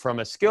talent from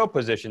a skill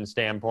position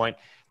standpoint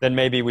than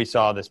maybe we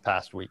saw this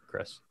past week,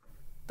 Chris.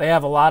 They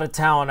have a lot of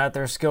talent at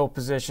their skill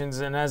positions.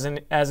 And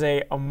as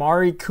a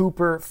Amari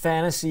Cooper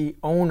fantasy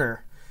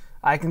owner,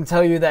 I can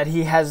tell you that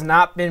he has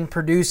not been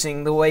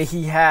producing the way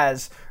he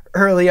has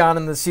early on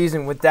in the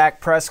season with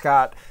Dak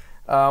Prescott.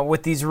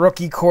 With these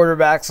rookie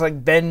quarterbacks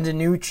like Ben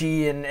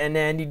DiNucci and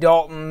Andy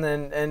Dalton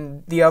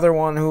and the other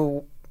one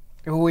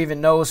who even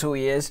knows who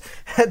he is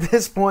at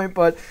this point.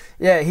 But,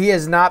 yeah, he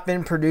has not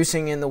been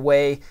producing in the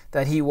way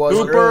that he was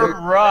Cooper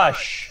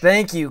Rush.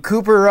 Thank you,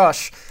 Cooper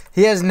Rush.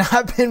 He has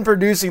not been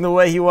producing the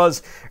way he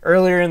was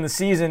earlier in the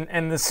season,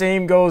 and the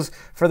same goes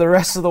for the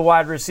rest of the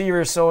wide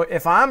receivers. So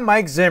if I'm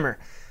Mike Zimmer,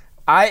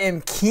 I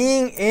am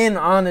keying in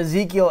on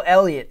Ezekiel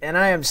Elliott, and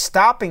I am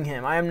stopping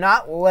him. I am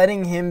not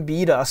letting him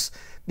beat us.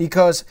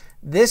 Because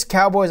this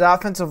Cowboys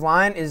offensive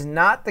line is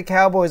not the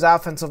Cowboys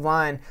offensive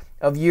line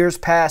of years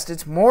past.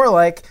 It's more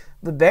like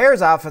the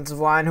Bears offensive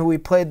line who we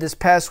played this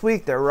past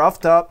week. They're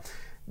roughed up.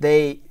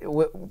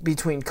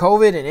 Between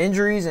COVID and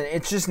injuries, and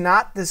it's just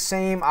not the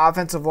same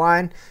offensive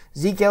line.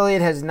 Zeke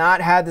Elliott has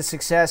not had the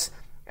success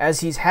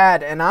as he's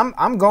had, and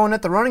I'm going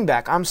at the running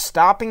back. I'm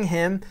stopping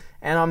him,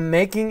 and I'm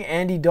making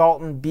Andy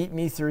Dalton beat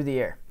me through the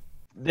air.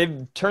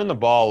 They've turned the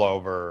ball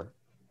over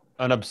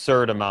an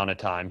absurd amount of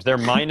times. They're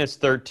minus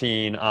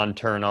 13 on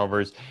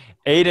turnovers,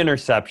 8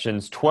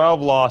 interceptions,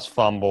 12 lost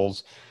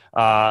fumbles.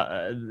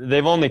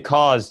 They've only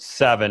caused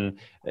 7.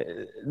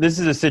 This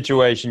is a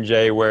situation,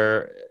 Jay,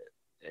 where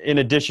in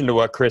addition to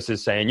what Chris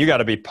is saying, you got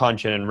to be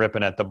punching and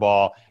ripping at the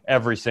ball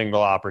every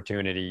single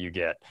opportunity you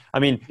get.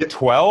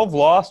 12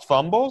 lost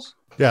fumbles?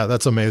 Yeah,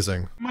 that's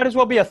amazing. Might as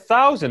well be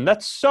 1,000.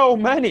 That's so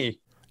many.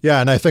 Yeah,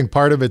 and I think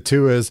part of it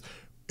too is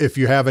if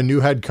you have a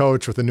new head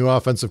coach with a new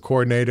offensive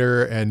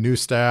coordinator and new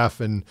staff,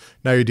 and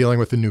now you're dealing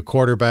with a new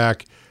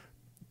quarterback,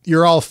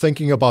 you're all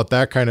thinking about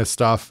that kind of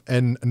stuff.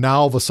 And now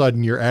all of a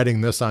sudden you're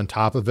adding this on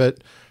top of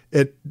it.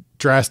 It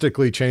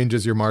drastically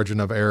changes your margin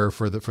of error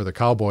for the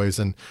Cowboys.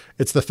 And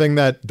it's the thing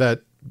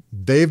that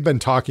they've been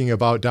talking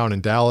about down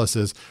in Dallas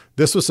is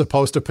this was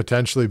supposed to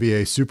potentially be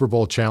a Super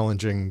Bowl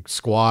challenging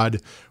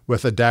squad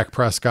with a Dak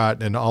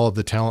Prescott and all of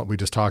the talent we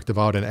just talked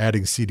about, and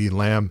adding CeeDee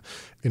Lamb.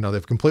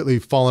 They've completely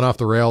fallen off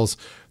the rails.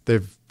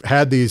 They've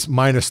had these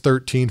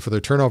 -13 for their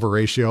turnover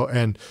ratio.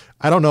 And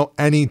I don't know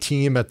any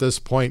team at this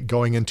point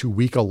going into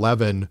week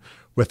 11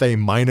 with a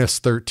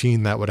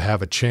 -13 that would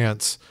have a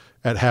chance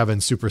at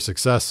having super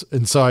success.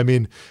 And so, I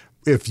mean,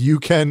 if you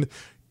can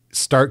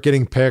start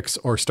getting picks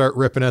or start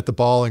ripping at the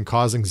ball and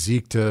causing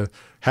Zeke to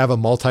have a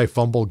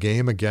multi-fumble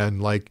game again,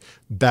 like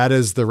that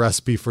is the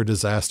recipe for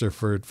disaster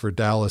for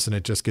Dallas. And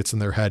it just gets in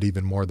their head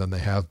even more than they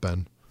have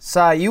been.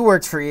 Sai, you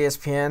worked for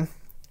ESPN.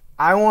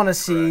 I want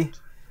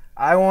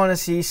to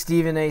see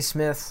Stephen A.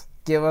 Smith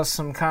give us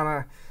some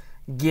kind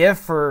of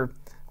gif or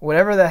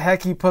whatever the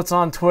heck he puts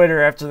on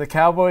Twitter after the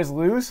Cowboys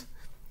lose.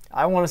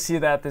 I want to see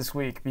that this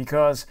week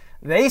because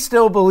they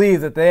still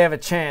believe that they have a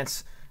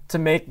chance to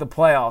make the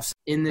playoffs.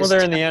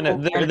 They're in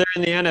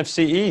the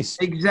NFC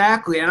East.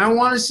 Exactly, and I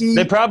want to see.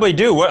 They probably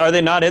do. What, are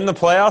they not in the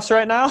playoffs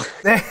right now?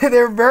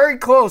 They're very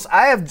close.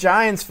 I have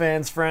Giants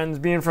friends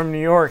being from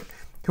New York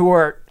who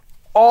are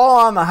all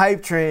on the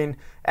hype train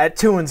at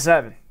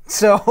 2-7.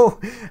 So,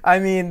 I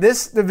mean,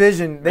 this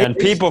division. And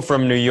people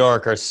from New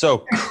York are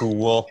so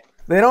cool.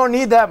 They don't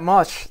need that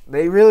much.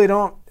 They really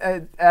don't.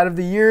 Out of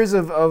the years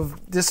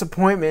of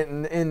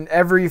disappointment in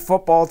every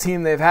football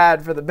team they've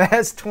had for the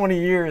past 20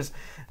 years,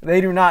 they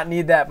do not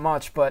need that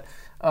much. But,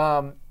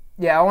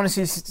 yeah, I want to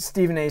see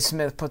Stephen A.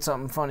 Smith put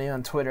something funny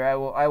on Twitter. I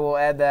will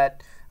add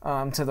that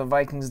to the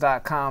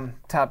Vikings.com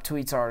top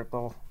tweets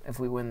article if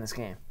we win this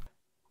game.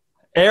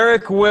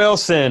 Eric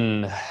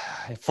Wilson,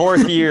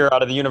 fourth year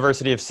out of the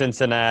University of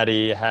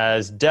Cincinnati,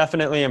 has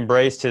definitely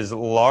embraced his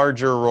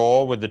larger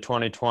role with the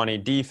 2020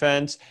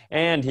 defense,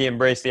 and he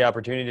embraced the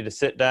opportunity to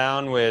sit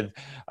down with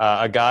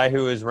a guy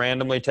who is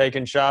randomly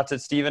taking shots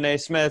at Stephen A.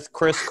 Smith,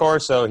 Chris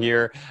Corso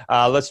here.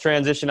 Let's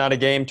transition out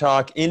of game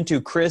talk into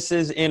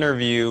Chris's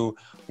interview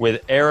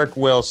with Eric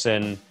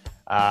Wilson.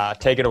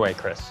 Take it away,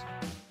 Chris.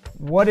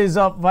 What is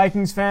up,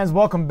 Vikings fans?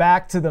 Welcome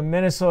back to the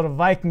Minnesota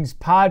Vikings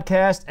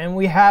podcast, and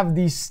we have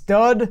the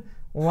stud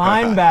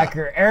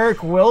linebacker,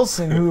 Eric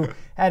Wilson, who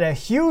had a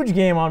huge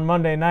game on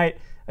Monday night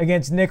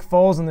against Nick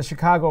Foles and the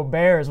Chicago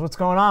Bears. What's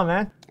going on,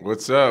 man?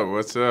 What's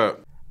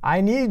up?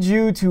 I need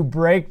you to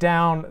break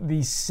down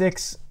the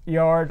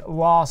 6-yard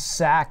lost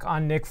sack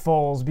on Nick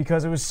Foles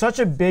because it was such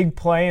a big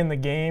play in the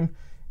game,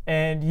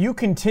 and you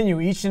continue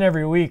each and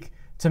every week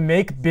to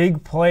make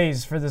big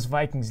plays for this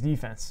Vikings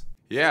defense.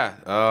 Yeah,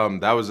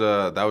 that was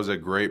a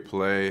great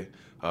play,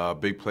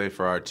 big play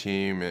for our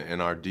team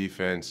and our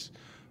defense.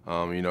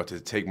 To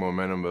take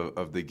momentum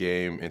of the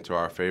game into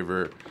our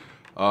favor.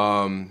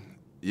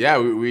 Yeah,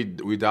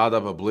 we dialed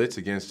up a blitz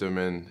against him,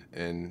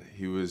 and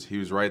he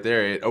was right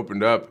there. It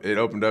opened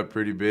up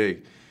pretty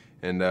big,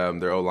 and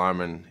their O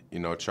lineman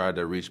tried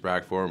to reach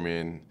back for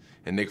me,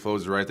 and Nick Foles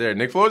is right there.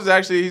 Nick Foles is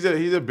actually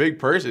he's a big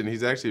person.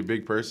 He's actually a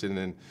big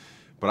person,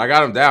 but I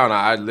got him down.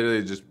 I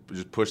literally just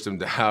pushed him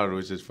down,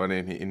 which is funny,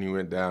 and he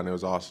went down. It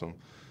was awesome.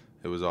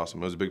 It was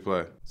a big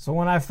play. So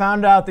when I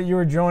found out that you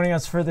were joining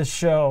us for the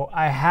show,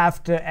 I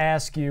have to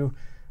ask you,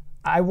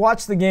 I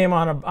watched the game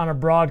on a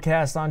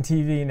broadcast on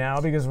TV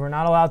now because we're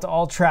not allowed to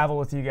all travel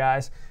with you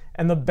guys.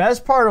 And the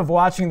best part of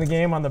watching the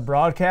game on the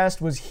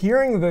broadcast was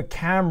hearing the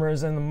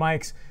cameras and the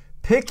mics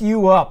pick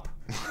you up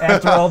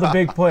after all the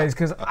big plays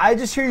because I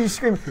just hear you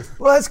scream,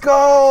 "Let's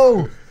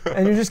go!"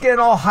 And you're just getting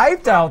all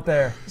hyped out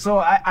there. So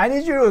I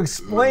need you to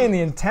explain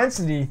the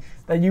intensity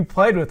that you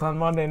played with on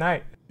Monday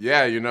night.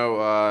 Yeah,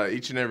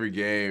 each and every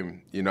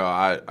game,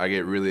 I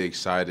get really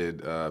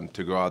excited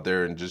to go out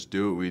there and just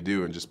do what we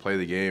do and just play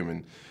the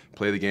game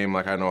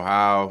like I know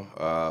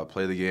how,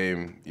 play the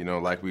game,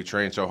 like we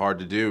train so hard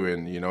to do.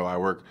 And, I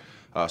work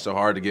so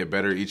hard to get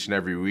better each and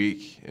every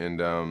week. And,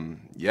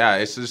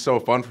 it's just so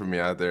fun for me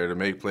out there to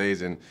make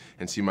plays and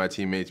see my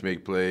teammates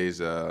make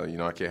plays. I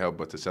can't help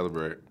but to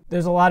celebrate.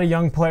 There's a lot of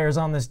young players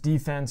on this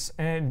defense,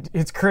 and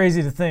it's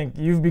crazy to think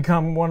you've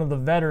become one of the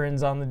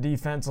veterans on the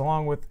defense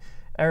along with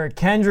Eric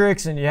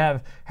Kendricks, and you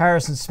have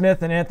Harrison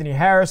Smith and Anthony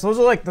Harris. Those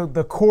are like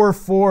the core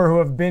four who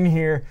have been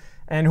here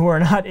and who are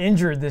not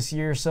injured this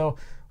year. So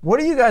what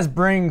do you guys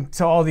bring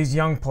to all these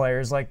young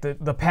players, like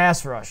the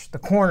pass rush, the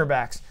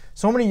cornerbacks?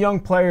 So many young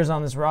players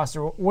on this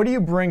roster. What do you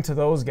bring to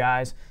those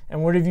guys,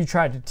 and what have you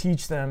tried to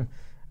teach them?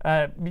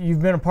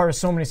 You've been a part of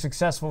so many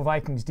successful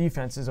Vikings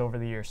defenses over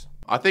the years.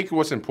 I think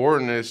what's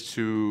important is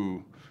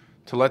to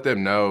let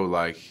them know,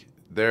 like,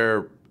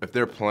 if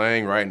they're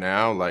playing right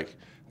now, like,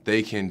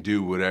 they can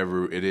do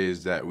whatever it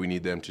is that we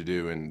need them to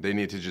do, and they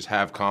need to just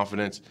have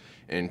confidence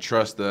and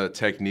trust the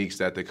techniques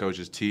that the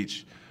coaches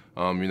teach,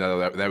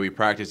 that we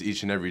practice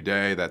each and every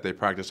day, that they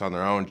practice on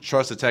their own.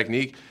 Trust the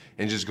technique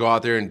and just go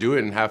out there and do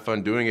it and have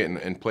fun doing it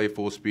and play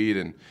full speed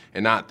and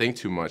not think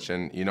too much.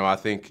 And, I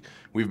think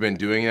we've been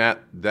doing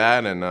that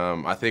and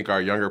I think our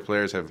younger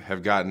players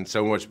have gotten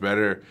so much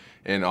better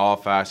in all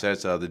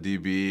facets of the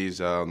DBs,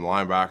 the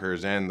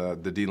linebackers, and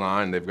the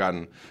D-line. They've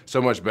gotten so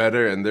much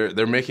better, and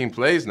they're making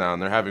plays now,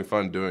 and they're having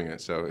fun doing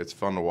it. So it's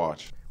fun to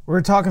watch. We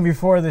were talking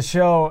before the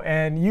show,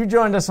 and you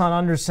joined us on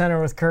Under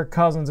Center with Kirk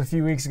Cousins a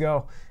few weeks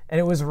ago,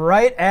 and it was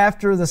right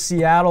after the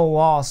Seattle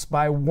loss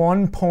by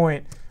 1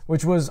 point,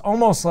 which was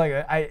almost like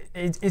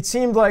it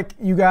seemed like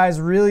you guys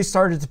really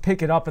started to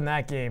pick it up in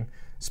that game,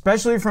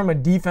 especially from a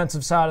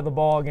defensive side of the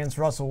ball against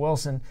Russell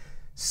Wilson.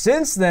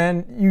 Since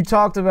then, you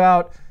talked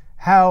about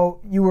how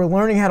you were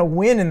learning how to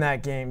win in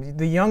that game.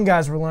 The young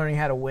guys were learning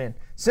how to win.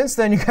 Since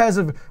then, you guys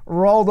have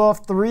rolled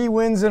off 3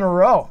 wins in a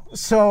row.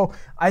 So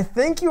I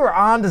think you were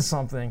onto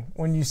something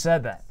when you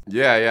said that.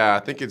 Yeah.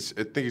 I think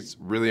it's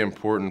really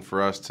important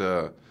for us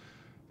to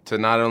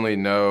not only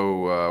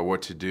know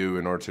what to do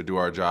in order to do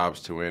our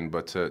jobs to win,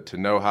 but to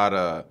know how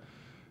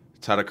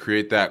to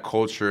create that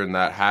culture and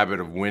that habit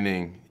of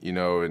winning,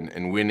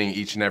 and winning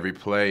each and every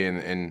play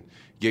and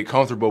get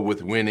comfortable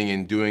with winning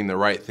and doing the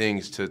right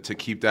things to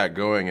keep that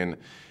going and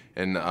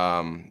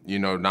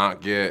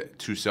not get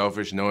too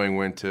selfish, knowing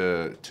when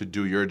to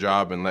do your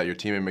job and let your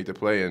teammate make the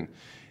play,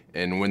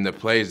 and when the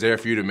play is there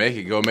for you to make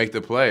it, go make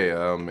the play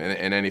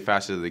in any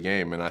facet of the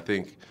game. And I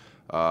think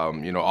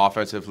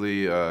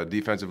offensively,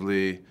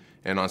 defensively,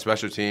 and on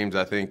special teams,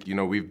 I think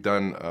we've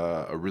done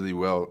a really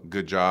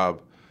good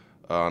job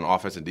on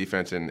offense and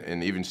defense,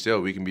 and even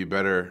still, we can be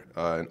better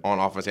on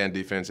offense and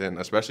defense, and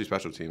especially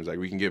special teams. Like,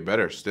 we can get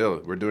better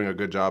still. We're doing a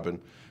good job, and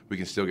we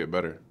can still get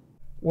better.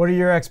 What are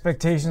your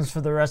expectations for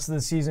the rest of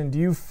the season? Do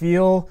you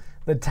feel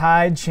the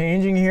tide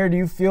changing here? Do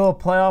you feel a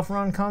playoff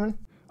run coming?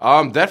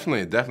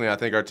 Definitely. I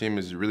think our team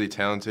is really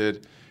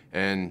talented,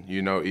 and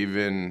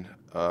even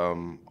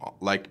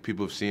like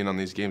people have seen on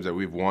these games that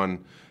we've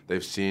won,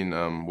 they've seen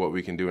what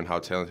we can do and how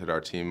talented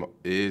our team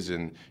is.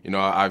 And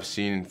I've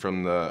seen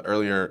from the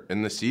earlier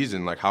in the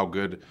season like how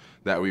good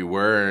that we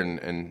were,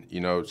 and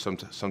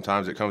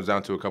sometimes it comes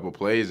down to a couple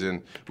plays,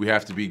 and we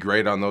have to be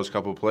great on those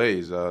couple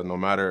plays, no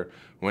matter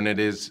when it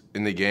is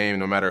in the game,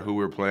 no matter who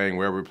we're playing,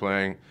 where we're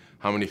playing,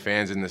 how many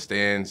fans in the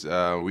stands,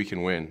 we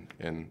can win.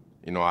 And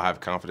I have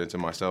confidence in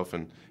myself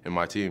and in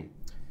my team.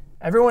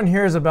 Everyone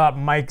hears about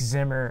Mike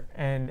Zimmer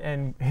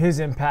and his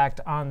impact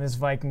on this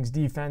Vikings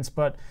defense,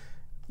 but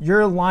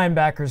your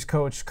linebackers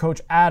coach,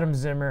 Coach Adam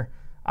Zimmer,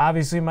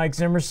 obviously Mike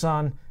Zimmer's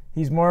son,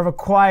 he's more of a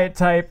quiet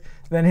type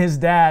than his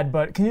dad,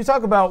 but can you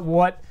talk about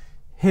what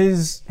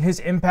his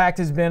impact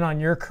has been on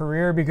your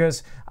career?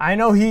 Because I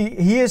know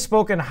he has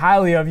spoken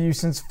highly of you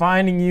since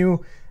finding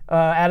you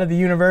out of the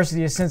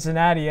University of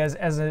Cincinnati as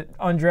an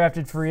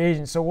undrafted free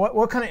agent. So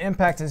what kind of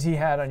impact has he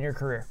had on your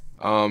career?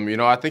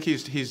 I think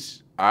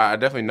I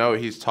definitely know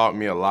he's taught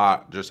me a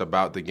lot just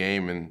about the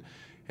game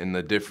and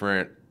the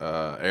different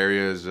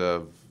areas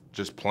of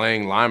just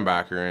playing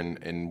linebacker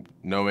and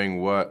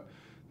knowing what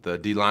the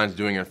D-line's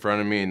doing in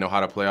front of me and know how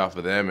to play off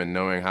of them, and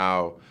knowing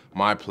how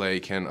my play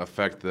can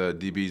affect the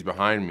DBs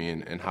behind me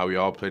and how we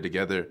all play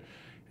together.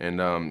 And,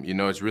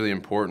 it's really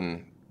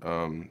important,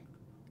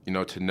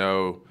 to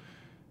know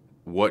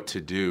what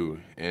to do.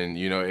 And,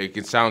 it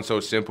can sound so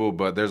simple,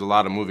 but there's a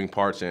lot of moving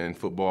parts in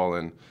football,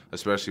 and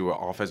especially what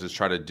offenses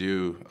try to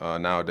do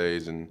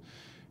nowadays. And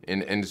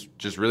it's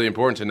just really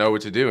important to know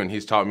what to do. And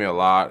he's taught me a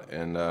lot,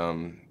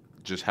 and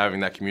just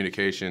having that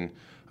communication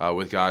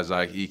with guys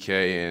like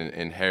EK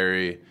and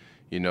Harry,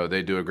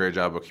 they do a great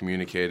job of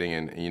communicating,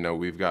 and,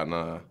 we've gotten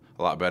a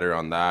lot better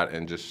on that,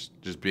 and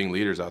just being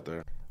leaders out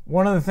there.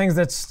 One of the things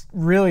that's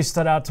really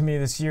stood out to me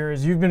this year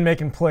is you've been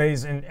making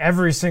plays in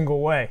every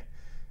single way.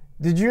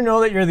 Did you know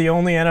that you're the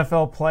only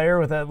NFL player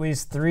with at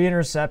least 3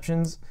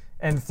 interceptions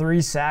and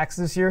 3 sacks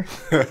this year?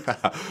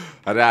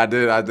 I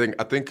did. I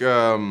think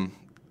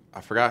I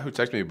forgot who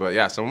texted me, but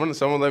yeah, someone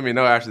let me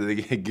know after the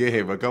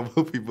game. A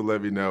couple of people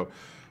let me know.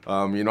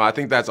 I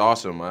think that's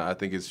awesome. I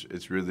think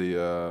it's really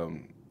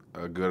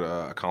a good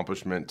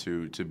accomplishment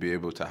to be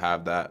able to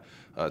have that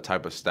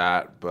type of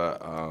stat.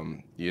 But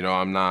I'm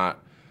not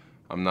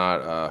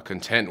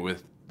content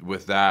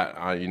with that.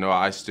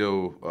 I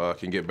still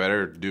can get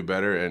better, do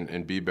better,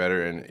 and be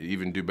better, and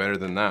even do better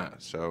than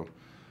that. So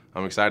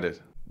I'm excited.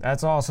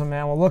 That's awesome,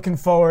 man. Well, looking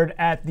forward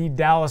at the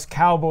Dallas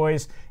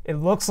Cowboys. It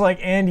looks like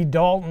Andy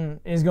Dalton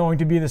is going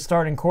to be the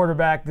starting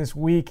quarterback this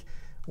week.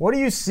 What do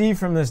you see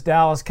from this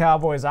Dallas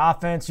Cowboys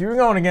offense? You're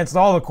going against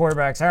all the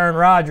quarterbacks, Aaron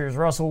Rodgers,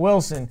 Russell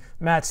Wilson,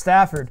 Matt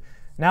Stafford.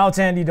 Now it's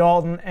Andy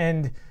Dalton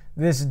and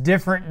this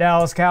different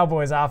Dallas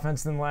Cowboys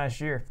offense than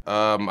last year.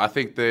 I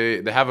think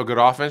they have a good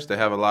offense. They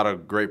have a lot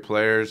of great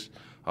players,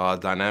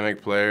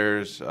 dynamic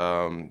players.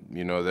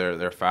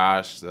 They're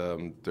fast.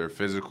 They're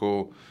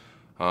physical.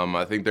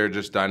 I think they're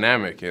just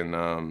dynamic,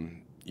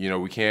 and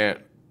we can't,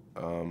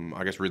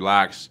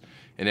 relax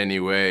in any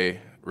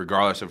way,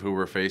 regardless of who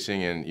we're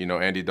facing. And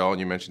Andy Dalton,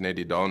 you mentioned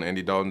Andy Dalton.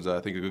 Andy Dalton's,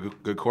 I think, a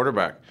good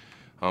quarterback.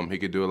 He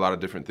could do a lot of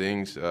different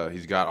things.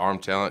 He's got arm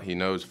talent. He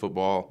knows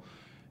football,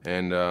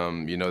 and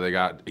they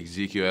got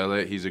Ezekiel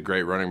Elliott. He's a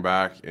great running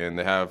back, and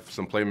they have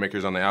some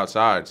playmakers on the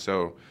outside.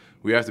 So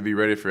we have to be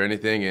ready for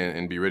anything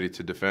and be ready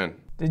to defend.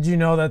 Did you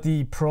know that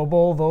the Pro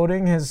Bowl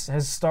voting has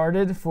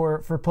started for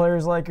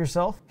players like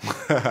yourself?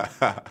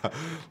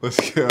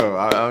 Let's go.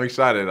 I'm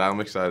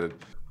excited.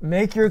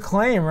 make your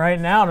claim right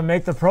now to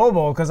make the Pro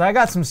Bowl, because I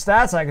got some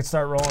stats I could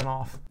start rolling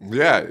off.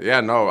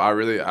 No,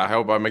 I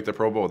hope I make the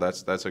Pro Bowl.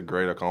 That's a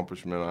great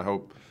accomplishment. I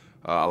hope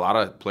a lot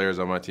of players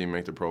on my team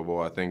make the Pro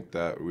Bowl. I think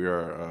that we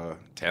are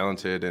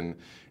talented in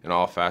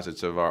all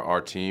facets of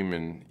our team,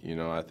 and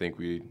I think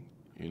we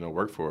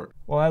work for it.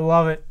 Well, I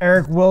love it.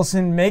 Eric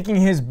Wilson making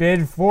his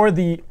bid for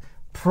the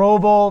Pro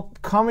Bowl,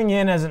 coming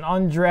in as an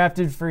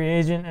undrafted free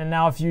agent, and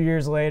now a few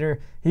years later,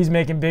 he's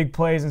making big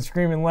plays and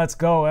screaming, "Let's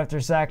go," after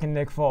sacking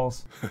Nick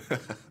Foles.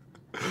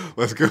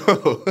 Let's go.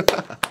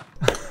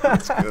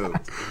 Let's go.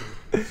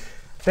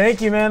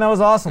 Thank you, man. That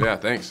was awesome. Yeah,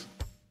 thanks.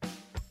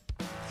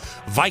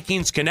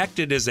 Vikings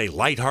Connected is a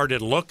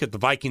lighthearted look at the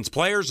Vikings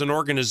players and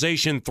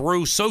organization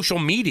through social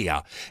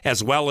media,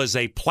 as well as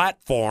a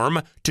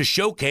platform to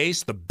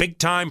showcase the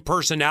big-time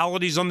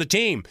personalities on the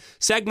team.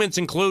 Segments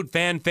include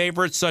fan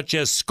favorites such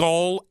as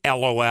Skull,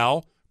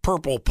 LOL,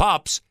 Purple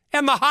Pups,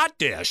 and The Hot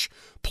Dish,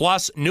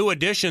 plus new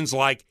additions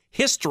like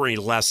History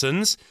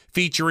Lessons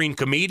featuring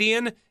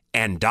comedian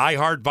and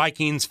diehard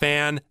Vikings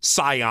fan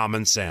Cy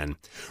Amundsen.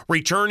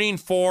 Returning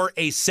for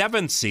a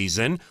 7th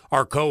season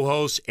are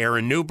co-hosts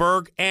Aaron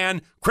Newberg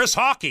and Chris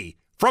Hockey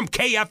from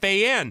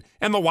KFAN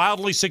and the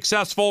wildly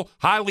successful,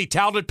 highly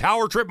touted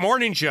Power Trip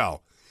Morning Show.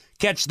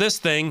 Catch this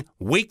thing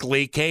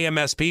weekly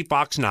KMSP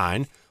Fox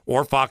 9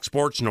 or Fox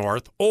Sports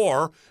North,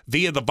 or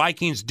via the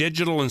Vikings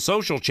digital and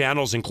social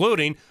channels,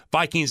 including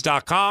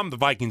Vikings.com, the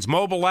Vikings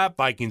mobile app,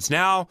 Vikings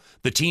Now,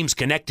 the team's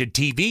connected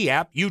TV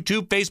app,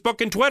 YouTube,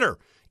 Facebook, and Twitter.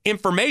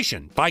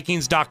 Information,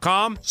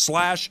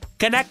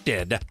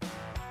 Vikings.com/connected.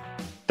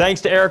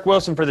 Thanks to Eric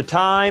Wilson for the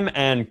time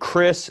and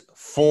Chris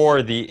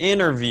for the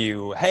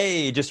interview.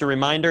 Hey, just a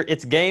reminder,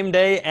 it's game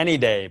day any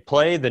day.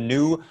 Play the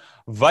new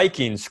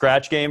Vikings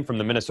scratch game from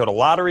the Minnesota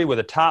Lottery with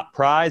a top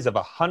prize of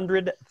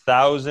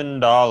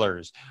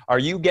 $100,000. Are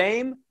you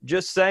game?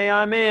 Just say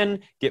I'm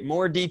in. Get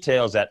more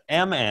details at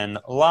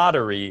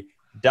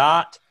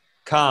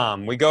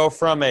mnlottery.com. We go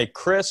from a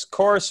Chris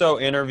Corso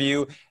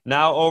interview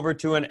now over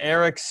to an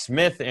Eric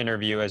Smith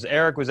interview, as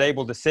Eric was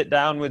able to sit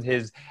down with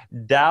his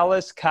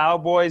Dallas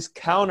Cowboys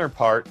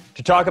counterpart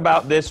to talk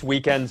about this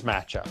weekend's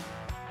matchup.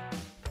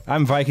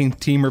 I'm Viking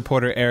team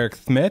reporter Eric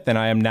Smith, and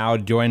I am now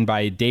joined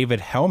by David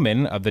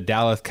Hellman of the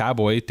Dallas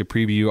Cowboys to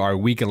preview our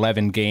Week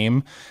 11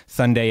 game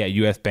Sunday at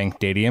US Bank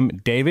Stadium.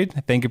 David,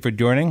 thank you for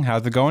joining.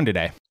 How's it going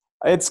today?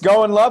 It's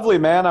going lovely,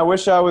 man. I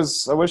wish I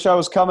was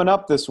coming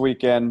up this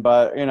weekend,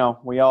 but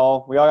we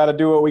all got to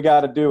do what we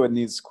got to do in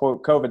these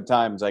quote COVID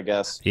times, I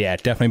guess. Yeah,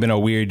 it's definitely been a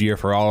weird year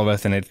for all of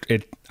us, and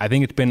I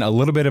think it's been a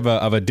little bit of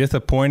a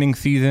disappointing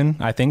season,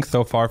 I think,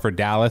 so far for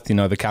Dallas.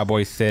 The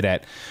Cowboys sit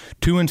at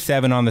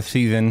 2-7 on the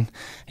season.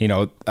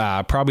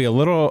 Probably a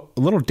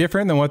little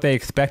different than what they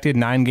expected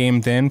 9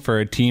 games in for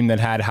a team that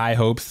had high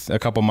hopes a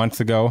couple months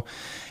ago.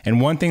 And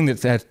one thing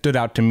that has stood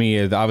out to me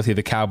is obviously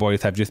the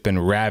Cowboys have just been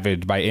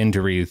ravaged by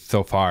injuries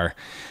so far.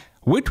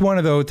 Which one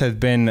of those has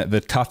been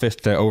the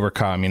toughest to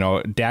overcome?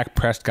 Dak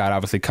Prescott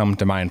obviously comes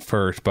to mind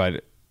first,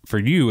 but for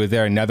you, is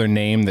there another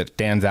name that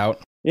stands out?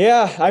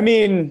 Yeah,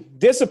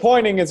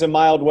 disappointing is a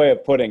mild way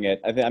of putting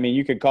it.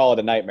 You could call it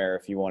a nightmare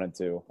if you wanted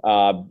to.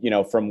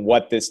 From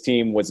what this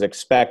team was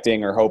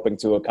expecting or hoping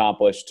to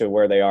accomplish to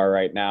where they are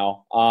right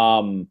now.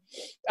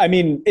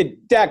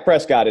 Dak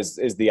Prescott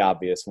is the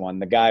obvious one.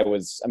 The guy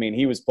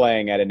he was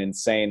playing at an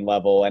insane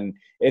level, and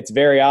it's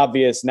very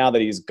obvious now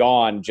that he's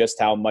gone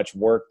just how much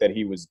work that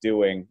he was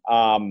doing.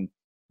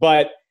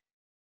 But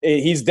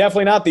he's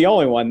definitely not the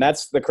only one.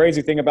 That's the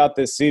crazy thing about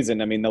this season.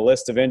 The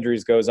list of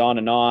injuries goes on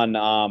and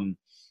on.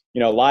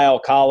 Lyle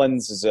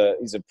Collins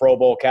he's a Pro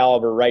Bowl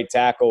caliber right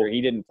tackle.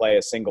 He didn't play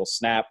a single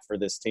snap for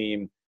this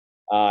team.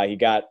 He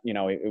got,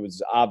 it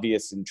was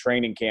obvious in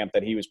training camp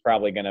that he was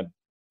probably going to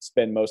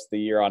spend most of the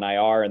year on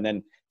IR. And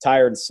then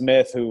Tyron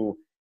Smith, who,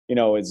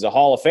 is a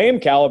Hall of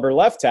Fame caliber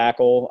left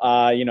tackle.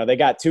 They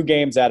got 2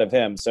 games out of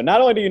him. So not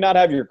only do you not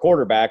have your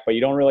quarterback, but you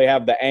don't really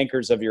have the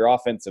anchors of your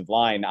offensive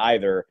line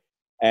either.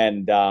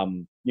 And,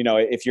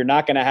 if you're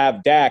not going to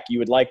have Dak, you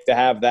would like to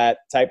have that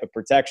type of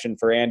protection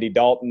for Andy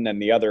Dalton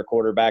and the other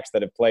quarterbacks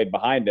that have played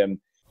behind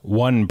him.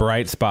 One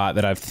bright spot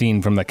that I've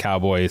seen from the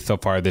Cowboys so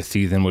far this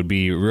season would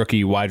be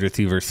rookie wide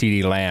receiver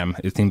CeeDee Lamb.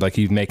 It seems like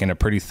he's making a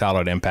pretty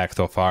solid impact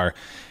so far.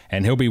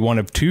 And he'll be one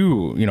of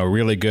 2,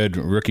 really good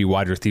rookie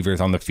wide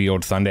receivers on the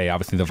field Sunday.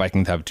 Obviously, the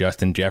Vikings have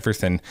Justin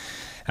Jefferson.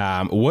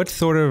 What's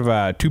sort of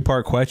a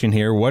 2-part question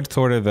here? What's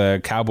sort of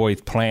the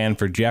Cowboys' plan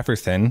for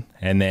Jefferson?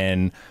 And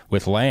then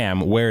with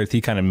Lamb, where has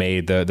he kind of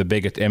made the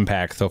biggest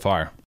impact so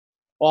far?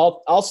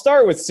 Well, I'll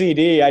start with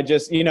CD. I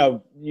just,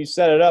 you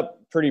set it up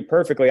pretty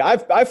perfectly.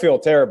 I feel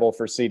terrible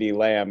for CeeDee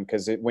Lamb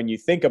because when you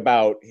think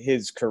about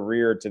his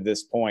career to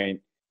this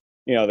point,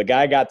 the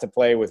guy got to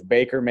play with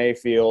Baker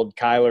Mayfield,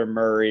 Kyler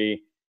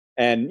Murray,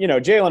 and,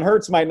 Jalen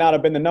Hurts might not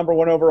have been the number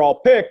 1 overall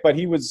pick, but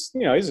he was,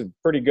 he's a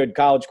pretty good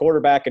college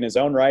quarterback in his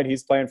own right.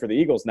 He's playing for the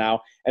Eagles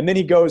now. And then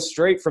he goes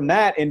straight from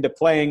that into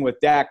playing with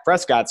Dak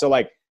Prescott. So,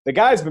 the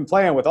guy's been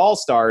playing with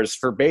all-stars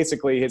for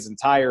basically his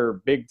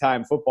entire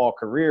big-time football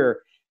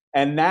career.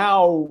 And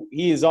now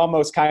he has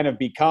almost kind of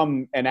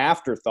become an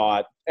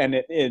afterthought, and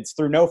it's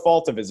through no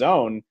fault of his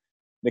own.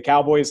 The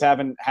Cowboys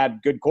haven't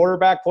had good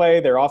quarterback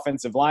play. Their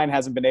offensive line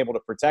hasn't been able to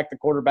protect the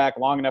quarterback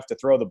long enough to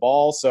throw the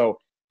ball. So,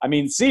 I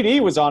mean, CD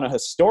was on a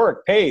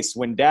historic pace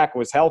when Dak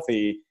was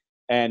healthy,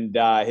 and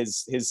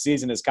his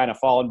season has kind of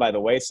fallen by the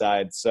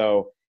wayside.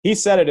 So he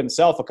said it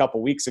himself a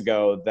couple weeks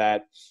ago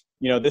that,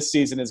 this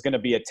season is going to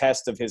be a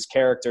test of his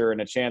character and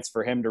a chance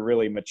for him to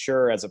really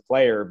mature as a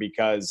player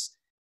because,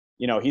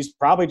 he's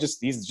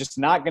just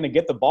not going to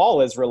get the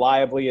ball as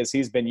reliably as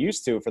he's been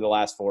used to for the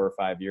last 4 or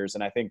 5 years.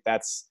 And I think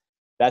that's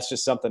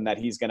just something that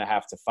he's going to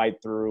have to fight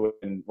through.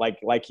 And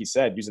like he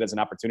said, use it as an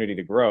opportunity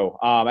to grow.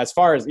 As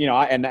far as,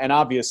 and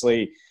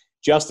obviously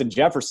Justin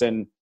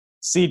Jefferson,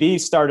 CD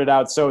started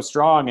out so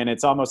strong, and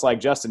it's almost like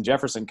Justin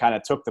Jefferson kind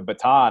of took the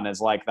baton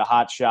as like the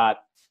hot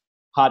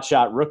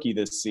shot rookie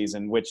this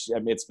season, which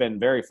it's been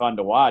very fun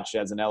to watch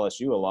as an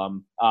LSU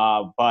alum.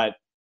 But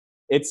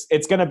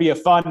it's going to be a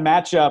fun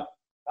matchup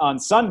on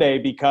Sunday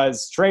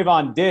because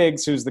Trayvon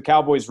Diggs, who's the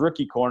Cowboys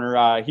rookie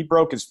corner, he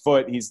broke his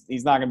foot. He's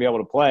not going to be able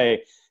to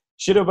play.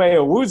 Chidobe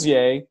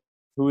Awuzie,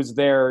 who's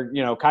their,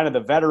 kind of the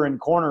veteran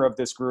corner of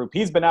this group,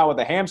 he's been out with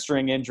a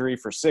hamstring injury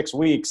for 6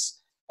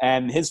 weeks,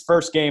 and his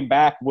first game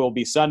back will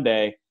be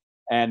Sunday.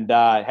 And,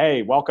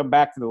 hey, welcome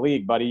back to the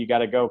league, buddy. You got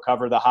to go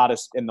cover the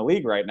hottest in the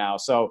league right now.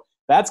 So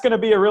that's going to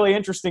be a really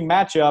interesting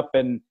matchup,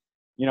 and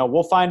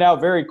we'll find out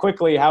very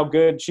quickly how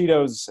good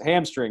Cheeto's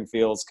hamstring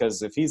feels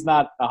because if he's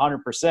not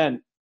 100%,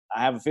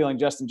 I have a feeling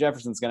Justin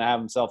Jefferson's going to have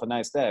himself a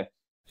nice day.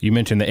 You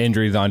mentioned the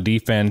injuries on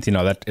defense.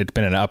 That it's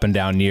been an up and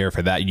down year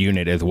for that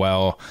unit as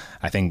well.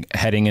 I think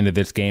heading into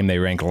this game, they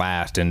rank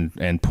last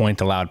in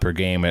points allowed per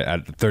game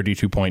at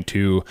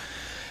 32.2.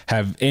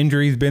 Have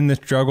injuries been the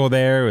struggle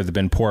there? Has it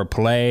been poor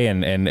play?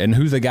 And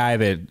who's the guy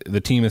that the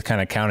team is kind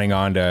of counting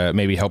on to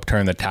maybe help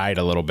turn the tide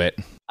a little bit?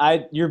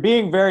 You're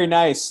being very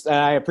nice, and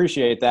I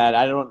appreciate that.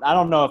 I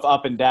don't know if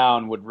up and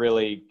down would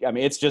really. I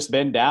mean, it's just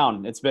been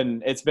down. It's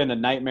been a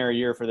nightmare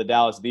year for the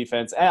Dallas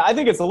defense. And I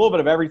think it's a little bit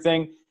of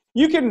everything.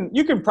 You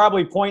can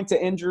probably point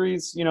to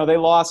injuries.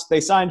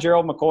 They signed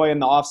Gerald McCoy in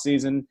the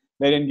offseason.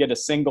 They didn't get a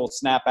single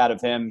snap out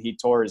of him. He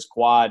tore his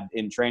quad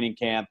in training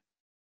camp.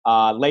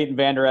 Leighton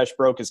Vander Esch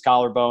broke his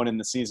collarbone in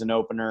the season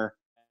opener.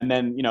 And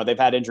then, they've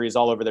had injuries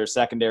all over their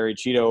secondary.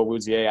 Cheeto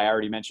Awuzie, I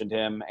already mentioned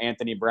him.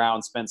 Anthony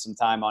Brown spent some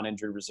time on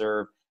injured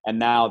reserve. And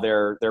now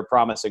their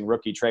promising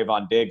rookie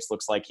Trayvon Diggs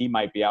looks like he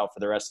might be out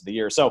for the rest of the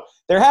year. So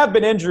there have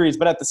been injuries,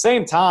 but at the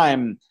same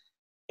time,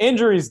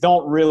 injuries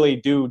don't really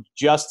do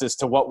justice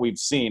to what we've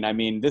seen. I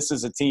mean, this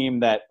is a team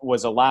that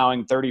was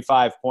allowing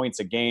 35 points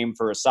a game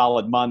for a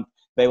solid month.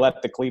 They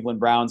let the Cleveland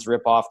Browns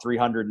rip off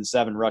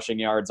 307 rushing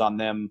yards on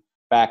them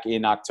back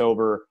in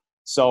October.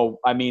 So,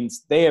 I mean,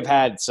 they have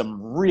had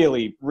some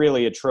really,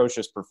 really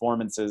atrocious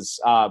performances.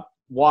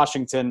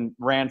 Washington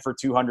ran for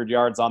 200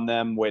 yards on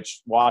them,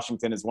 which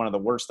Washington is one of the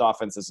worst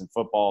offenses in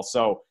football.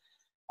 So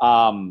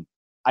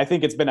I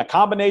think it's been a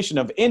combination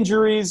of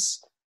injuries.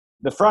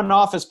 The front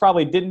office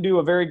probably didn't do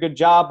a very good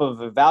job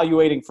of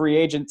evaluating free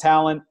agent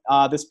talent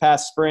this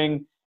past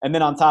spring. And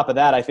then on top of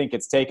that, I think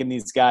it's taken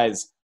these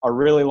guys a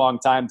really long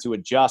time to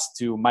adjust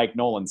to Mike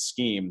Nolan's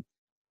scheme.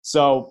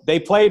 So they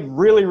played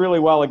really, really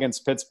well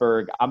against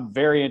Pittsburgh. I'm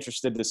very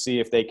interested to see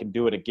if they can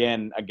do it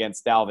again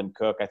against Dalvin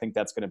Cook. I think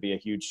that's going to be a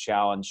huge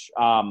challenge.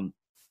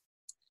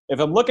 If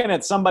I'm looking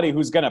at somebody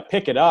who's going to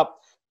pick it up,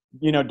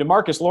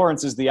 DeMarcus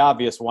Lawrence is the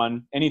obvious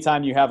one.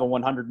 Anytime you have a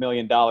 $100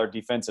 million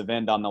defensive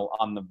end on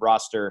the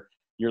roster,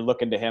 you're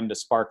looking to him to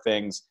spark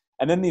things.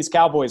 And then these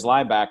Cowboys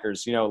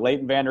linebackers,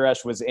 Leighton Vander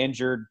Esch was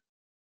injured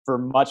for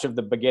much of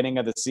the beginning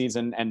of the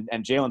season, and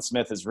Jalen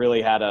Smith has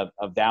really had a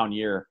down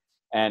year.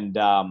 And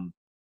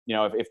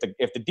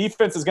if the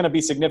defense is going to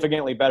be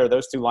significantly better,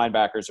 those two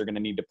linebackers are going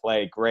to need to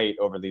play great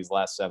over these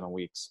last 7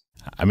 weeks.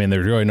 I mean,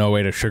 there's really no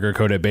way to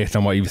sugarcoat it based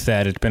on what you've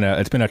said. It's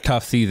been a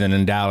tough season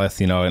in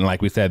Dallas, and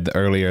like we said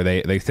earlier,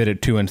 they sit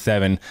at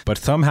 2-7, but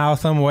somehow,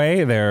 some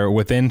way, they're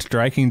within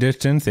striking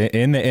distance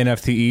in the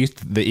NFC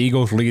East. The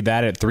Eagles lead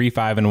that at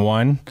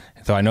 3-5-1.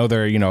 So I know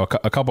they're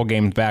a couple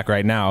games back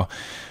right now.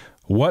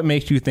 What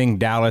makes you think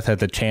Dallas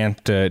has a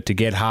chance to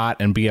get hot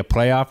and be a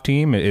playoff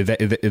team? Is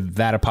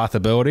that a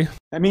possibility?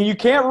 I mean, you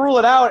can't rule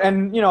it out.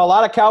 And, a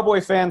lot of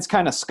Cowboy fans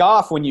kind of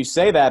scoff when you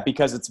say that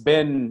because it's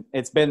been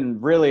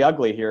really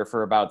ugly here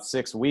for about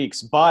 6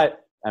 weeks.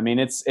 But, I mean,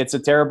 it's a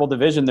terrible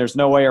division. There's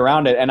no way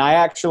around it. And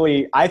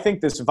I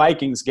think this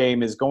Vikings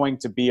game is going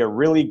to be a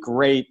really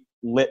great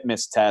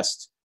litmus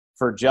test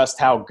for just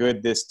how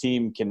good this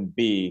team can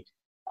be.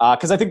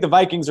 Because I think the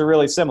Vikings are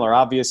really similar.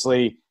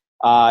 Obviously,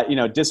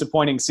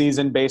 disappointing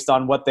season based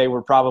on what they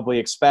were probably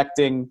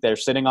expecting. They're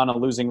sitting on a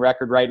losing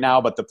record right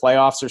now, but the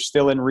playoffs are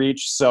still in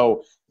reach.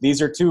 So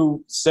these are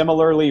two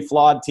similarly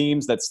flawed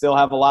teams that still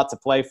have a lot to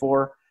play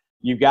for.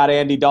 You've got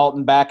Andy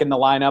Dalton back in the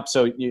lineup,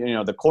 so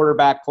the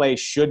quarterback play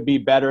should be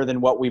better than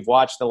what we've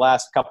watched the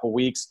last couple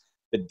weeks.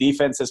 The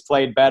defense has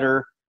played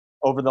better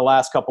over the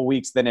last couple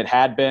weeks than it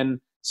had been.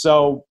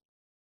 So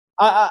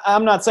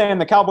I'm not saying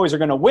the Cowboys are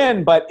going to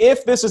win, but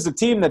if this is a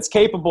team that's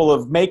capable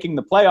of making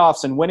the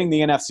playoffs and winning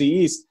the NFC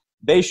East,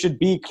 they should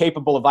be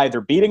capable of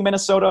either beating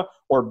Minnesota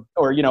or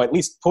at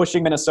least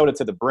pushing Minnesota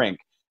to the brink.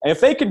 And if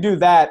they can do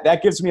that,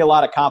 that gives me a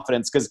lot of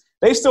confidence because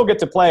they still get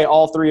to play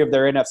all three of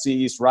their NFC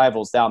East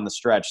rivals down the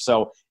stretch.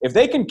 So if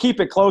they can keep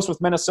it close with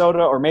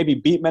Minnesota or maybe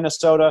beat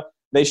Minnesota,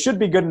 they should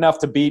be good enough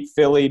to beat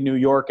Philly, New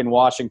York, and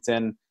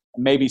Washington,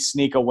 maybe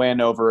sneak a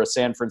win over a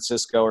San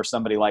Francisco or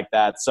somebody like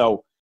that.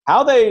 So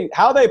how they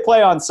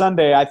play on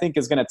Sunday, I think,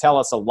 is going to tell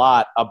us a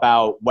lot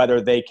about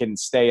whether they can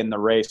stay in the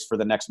race for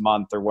the next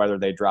month or whether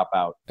they drop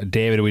out.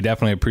 David, we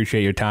definitely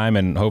appreciate your time,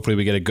 and hopefully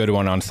we get a good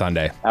one on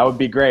Sunday. That would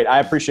be great. I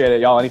appreciate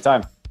it, y'all.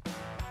 Anytime.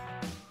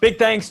 Big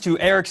thanks to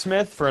Eric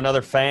Smith for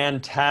another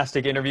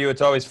fantastic interview.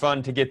 It's always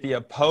fun to get the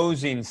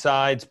opposing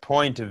side's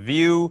point of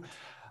view.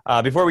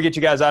 Before we get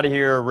you guys out of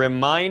here,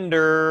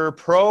 reminder,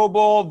 Pro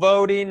Bowl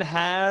voting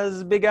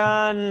has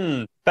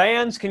begun.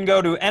 Fans can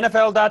go to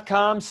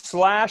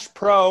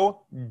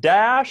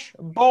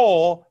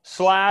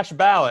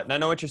NFL.com/pro-bowl/ballot. And I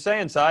know what you're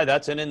saying, Si.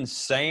 That's an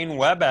insane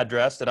web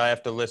address that I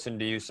have to listen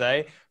to you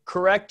say.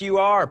 Correct you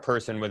are,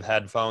 person with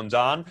headphones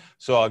on.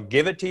 So I'll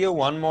give it to you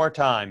one more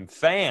time.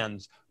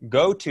 Fans,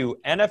 go to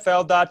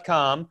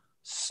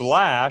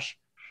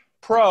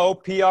NFL.com/pro,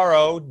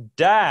 P-R-O,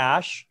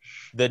 dash,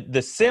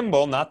 the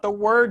symbol, not the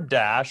word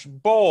dash,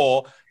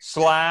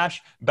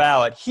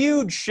 bowl/ballot.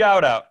 Huge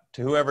shout out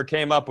to whoever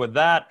came up with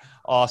that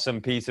awesome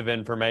piece of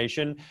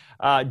information.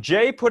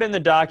 Jay put in the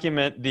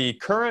document the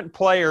current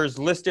players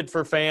listed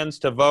for fans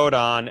to vote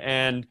on.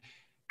 And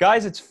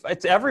guys,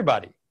 it's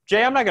everybody.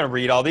 Jay, I'm not going to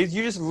read all these.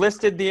 You just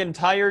listed the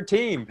entire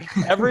team.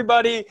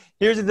 Everybody,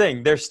 here's the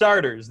thing. They're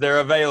starters. They're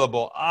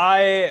available.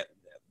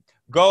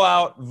 Go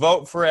out,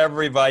 vote for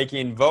every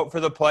Viking, vote for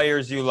the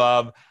players you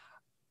love.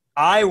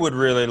 I would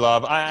really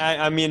love,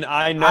 I mean,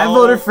 I know. I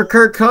voted for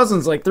Kirk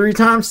Cousins like 3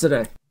 times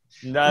today.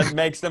 That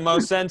makes the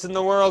most sense in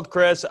the world,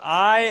 Chris.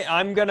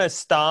 I'm going to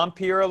stomp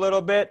here a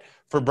little bit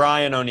for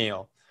Brian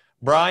O'Neill.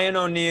 Brian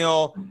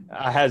O'Neill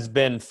has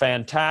been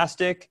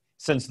fantastic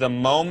since the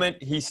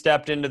moment he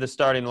stepped into the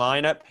starting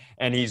lineup,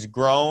 and he's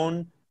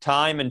grown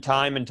time and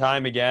time and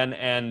time again.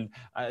 And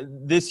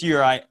this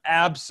year, I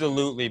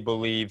absolutely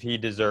believe he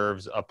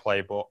deserves a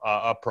Pro Bowl.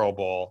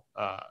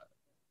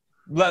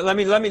 Let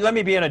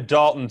me be an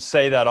adult and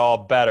say that all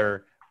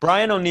better.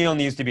 Brian O'Neill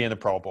needs to be in the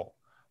Pro Bowl.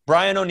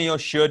 Brian O'Neill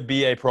should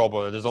be a Pro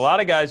Bowler. There's a lot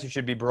of guys who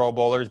should be Pro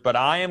Bowlers, but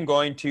I am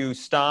going to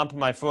stomp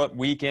my foot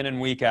week in and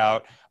week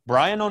out.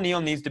 Brian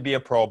O'Neill needs to be a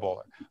Pro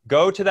Bowler.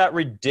 Go to that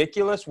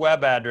ridiculous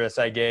web address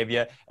I gave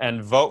you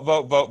and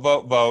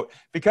vote,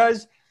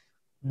 because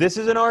this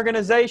is an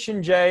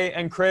organization, Jay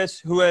and Chris,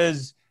 who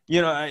has,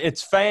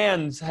 its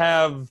fans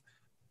have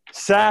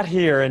sat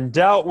here and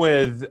dealt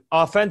with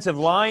offensive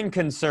line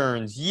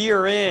concerns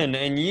year in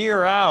and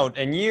year out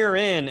and year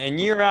in and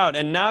year out.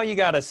 And now you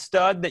got a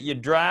stud that you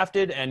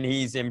drafted and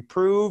he's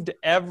improved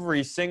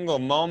every single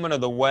moment of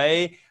the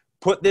way.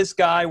 Put this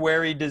guy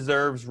where he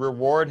deserves,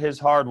 reward his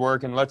hard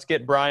work, and let's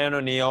get Brian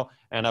O'Neill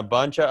and a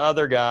bunch of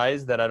other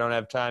guys that I don't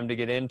have time to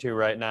get into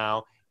right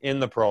now in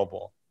the Pro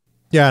Bowl.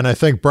 Yeah, and I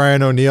think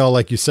Brian O'Neill,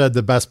 like you said,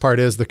 the best part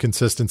is the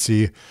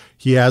consistency.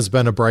 He has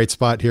been a bright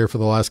spot here for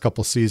the last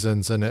couple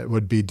seasons, and it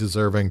would be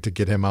deserving to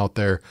get him out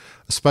there,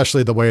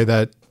 especially the way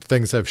that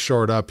things have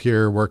shored up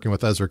here working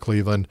with Ezra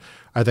Cleveland.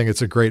 I think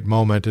it's a great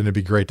moment, and it'd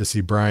be great to see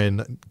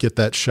Brian get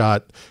that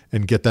shot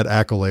and get that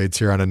accolades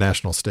here on a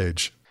national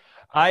stage.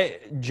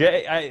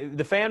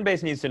 The fan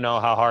base needs to know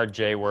how hard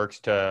Jay works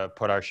to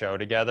put our show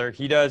together.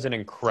 He does an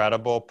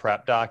incredible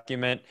prep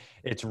document.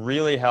 It's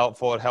really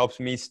helpful. It helps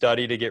me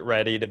study to get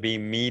ready to be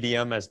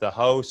medium as the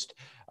host.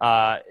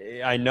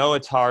 I know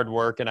it's hard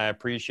work and I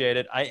appreciate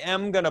it. I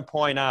am going to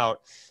point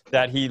out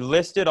that he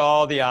listed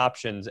all the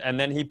options and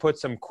then he put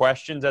some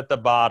questions at the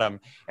bottom.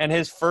 And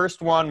his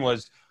first one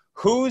was,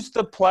 who's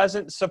the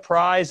pleasant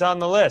surprise on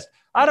the list?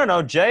 I don't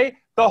know, Jay.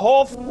 The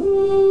whole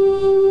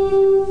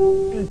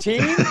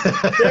team,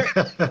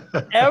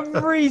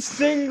 every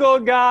single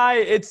guy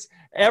is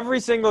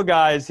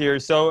here.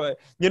 So,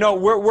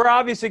 we're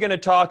obviously going to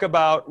talk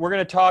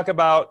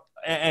about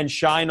and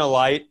shine a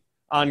light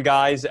on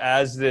guys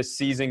as this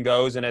season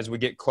goes and as we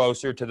get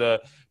closer to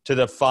the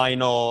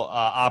final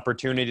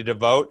opportunity to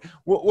vote.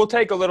 We'll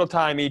take a little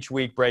time each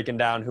week breaking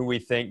down who we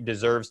think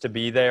deserves to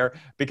be there,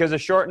 because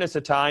of shortness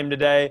of time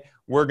today,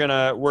 we're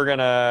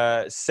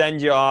gonna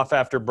send you off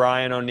after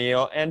Brian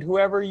O'Neill and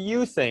whoever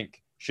you think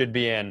should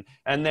be in.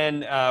 And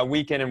then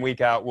week in and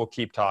week out, we'll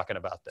keep talking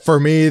about this. For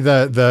me,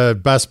 the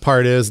best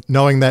part is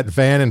knowing that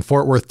Van in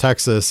Fort Worth,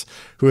 Texas,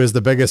 who is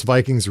the biggest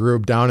Vikings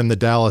rube down in the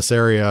Dallas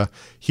area,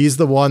 he's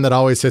the one that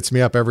always hits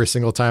me up every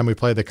single time we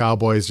play the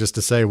Cowboys just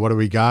to say, what do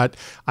we got?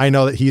 I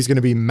know that he's going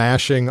to be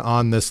mashing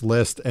on this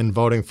list and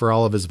voting for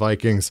all of his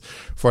Vikings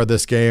for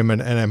this game.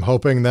 And I'm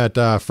hoping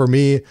that for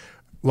me,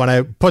 when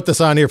I put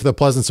this on here for the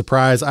pleasant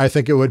surprise, I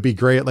think it would be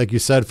great, like you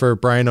said, for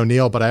Brian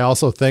O'Neill. But I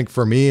also think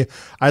for me,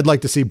 I'd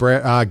like to see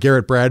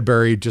Garrett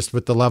Bradbury just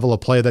with the level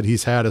of play that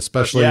he's had,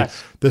 especially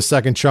the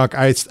second chunk.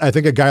 I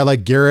think a guy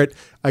like Garrett,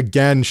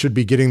 again, should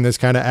be getting this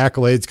kind of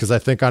accolades because I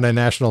think on a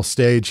national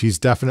stage, he's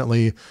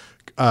definitely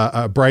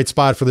a bright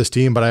spot for this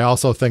team, but I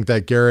also think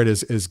that Garrett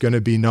is going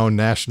to be known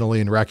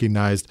nationally and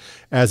recognized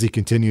as he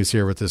continues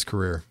here with his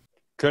career.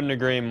 Couldn't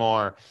agree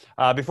more.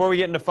 Before we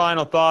get into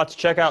final thoughts,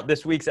 check out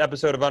this week's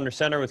episode of Under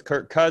Center with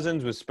Kirk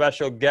Cousins with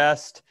special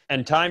guest.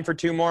 And time for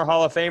two more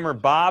Hall of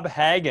Famer, Bob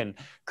Hagan.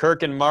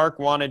 Kirk and Mark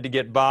wanted to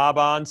get Bob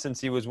on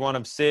since he was one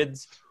of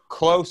Sid's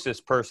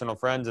closest personal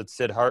friends at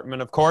Sid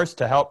Hartman, of course,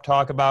 to help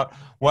talk about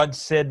what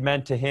Sid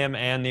meant to him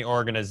and the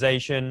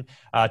organization.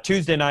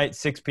 Tuesday night,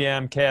 6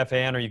 p.m.,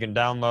 KFAN, or you can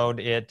download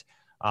it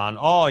on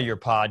all your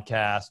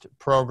podcast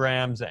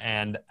programs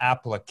and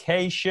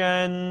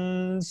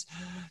applications.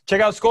 Check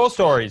out Skull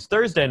Stories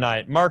Thursday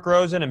night. Mark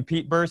Rosen and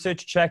Pete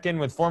Bursich check in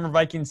with former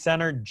Vikings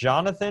center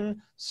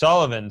Jonathan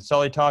Sullivan.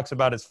 Sully talks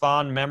about his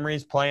fond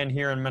memories playing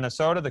here in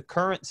Minnesota, the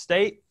current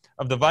state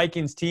of the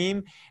Vikings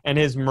team, and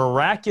his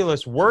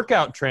miraculous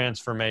workout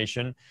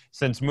transformation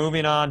since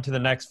moving on to the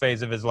next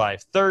phase of his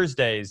life.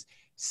 Thursdays,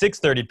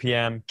 6:30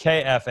 p.m.,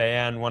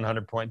 KFAN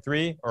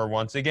 100.3, or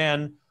once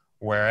again,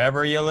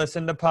 wherever you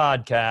listen to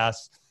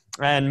podcasts.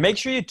 And make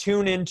sure you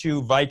tune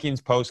into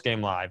Vikings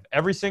Postgame Live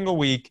every single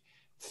week,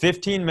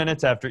 15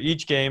 minutes after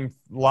each game,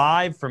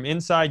 live from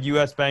inside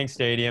US Bank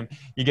Stadium.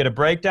 You get a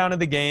breakdown of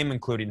the game,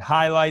 including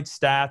highlights,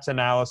 stats,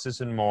 analysis,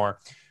 and more.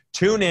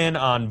 Tune in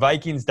on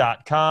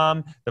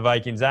Vikings.com, the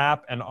Vikings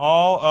app, and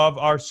all of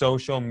our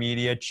social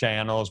media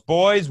channels.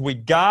 Boys, we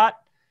got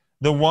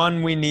the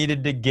one we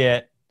needed to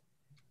get.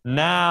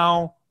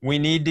 Now we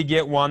need to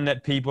get one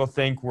that people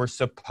think we're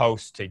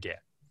supposed to get.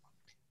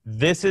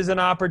 This is an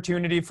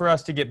opportunity for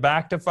us to get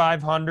back to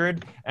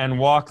 500 and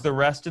walk the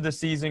rest of the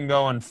season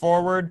going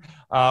forward.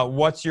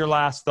 What's your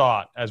last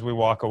thought as we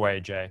walk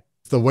away, Jay?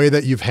 The way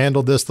that you've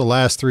handled this the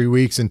last 3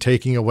 weeks and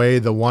taking away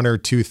the one or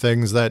two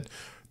things that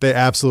they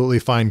absolutely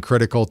find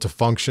critical to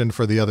function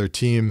for the other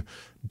team.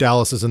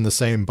 Dallas is in the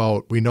same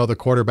boat. We know the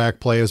quarterback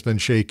play has been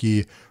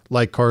shaky.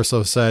 Like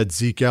Corso said,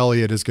 Zeke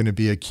Elliott is going to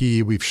be a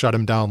key. We've shut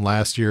him down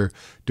last year.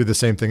 Do the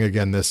same thing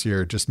again this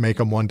year. Just make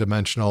him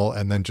one-dimensional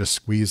and then just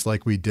squeeze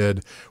like we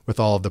did with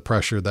all of the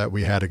pressure that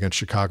we had against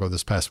Chicago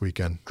this past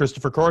weekend.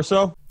 Christopher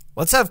Corso?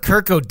 Let's have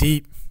Kirk go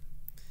deep.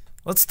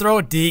 Let's throw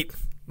it deep.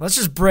 Let's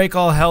just break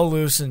all hell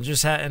loose and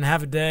just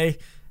have a day.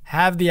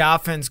 Have the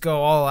offense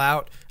go all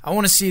out. I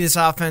want to see this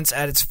offense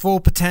at its full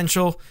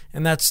potential,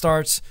 and that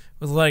starts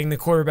with letting the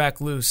quarterback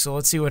loose. So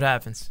let's see what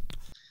happens.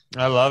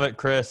 I love it,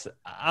 Chris.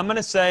 I'm going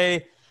to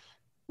say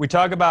we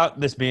talk about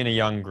this being a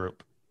young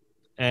group,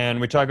 and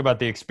we talk about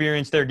the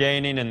experience they're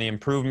gaining and the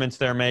improvements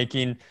they're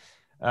making.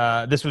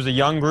 This was a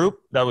young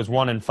group that was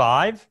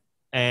 1-5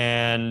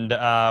 and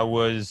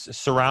was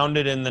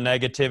surrounded in the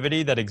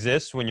negativity that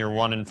exists when you're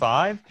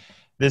 1-5.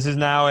 This is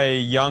now a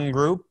young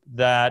group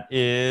that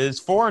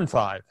is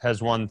 4-5,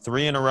 has won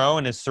 3 in a row,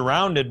 and is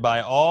surrounded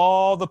by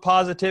all the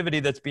positivity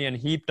that's being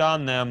heaped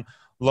on them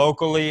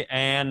locally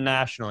and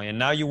nationally. And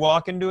now you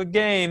walk into a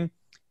game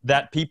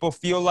that people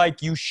feel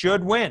like you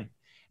should win.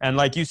 And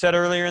like you said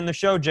earlier in the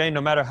show, Jay,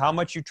 no matter how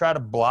much you try to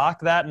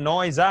block that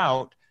noise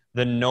out,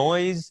 the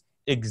noise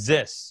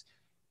exists.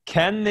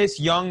 Can this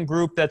young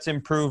group that's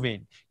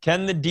improving,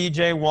 can the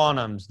DJ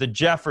Wanhams, the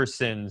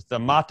Jeffersons, the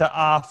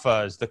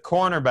Mata'afas, the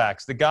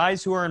cornerbacks, the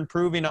guys who are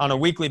improving on a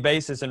weekly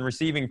basis and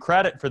receiving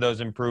credit for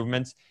those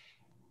improvements,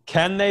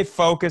 can they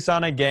focus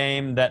on a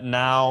game that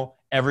now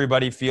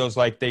everybody feels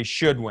like they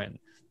should win?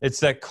 It's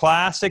that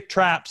classic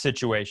trap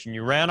situation.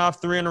 You ran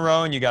off 3 in a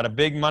row and you got a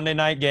big Monday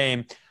night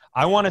game.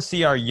 I want to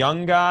see our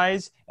young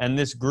guys and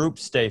this group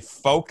stay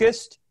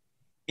focused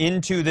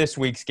into this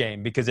week's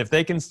game, because if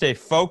they can stay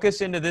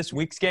focused into this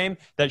week's game,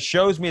 that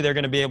shows me they're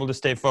going to be able to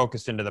stay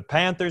focused into the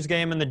Panthers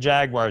game and the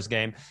Jaguars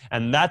game,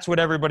 and that's what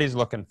everybody's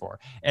looking for.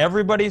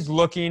 Everybody's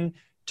looking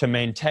to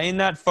maintain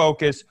that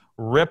focus,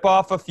 rip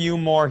off a few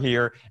more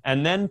here,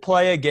 and then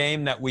play a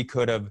game that we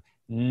could have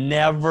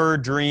never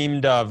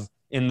dreamed of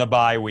in the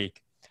bye week.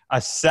 A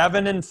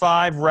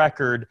 7-5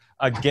 record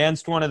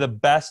against one of the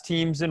best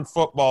teams in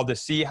football to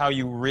see how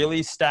you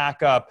really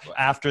stack up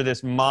after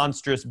this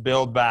monstrous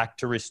build back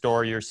to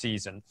restore your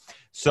season.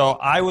 So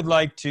I would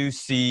like to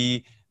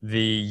see the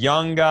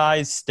young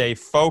guys stay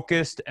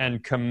focused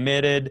and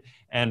committed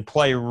and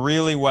play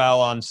really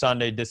well on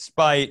Sunday,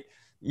 despite,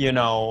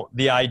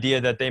 the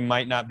idea that they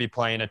might not be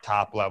playing a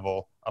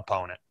top-level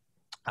opponent.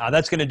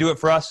 That's going to do it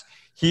for us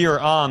here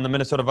on the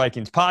Minnesota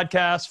Vikings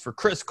podcast. For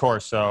Chris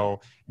Corso,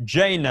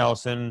 Jay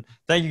Nelson,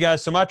 thank you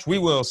guys so much. We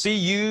will see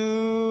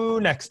you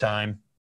next time.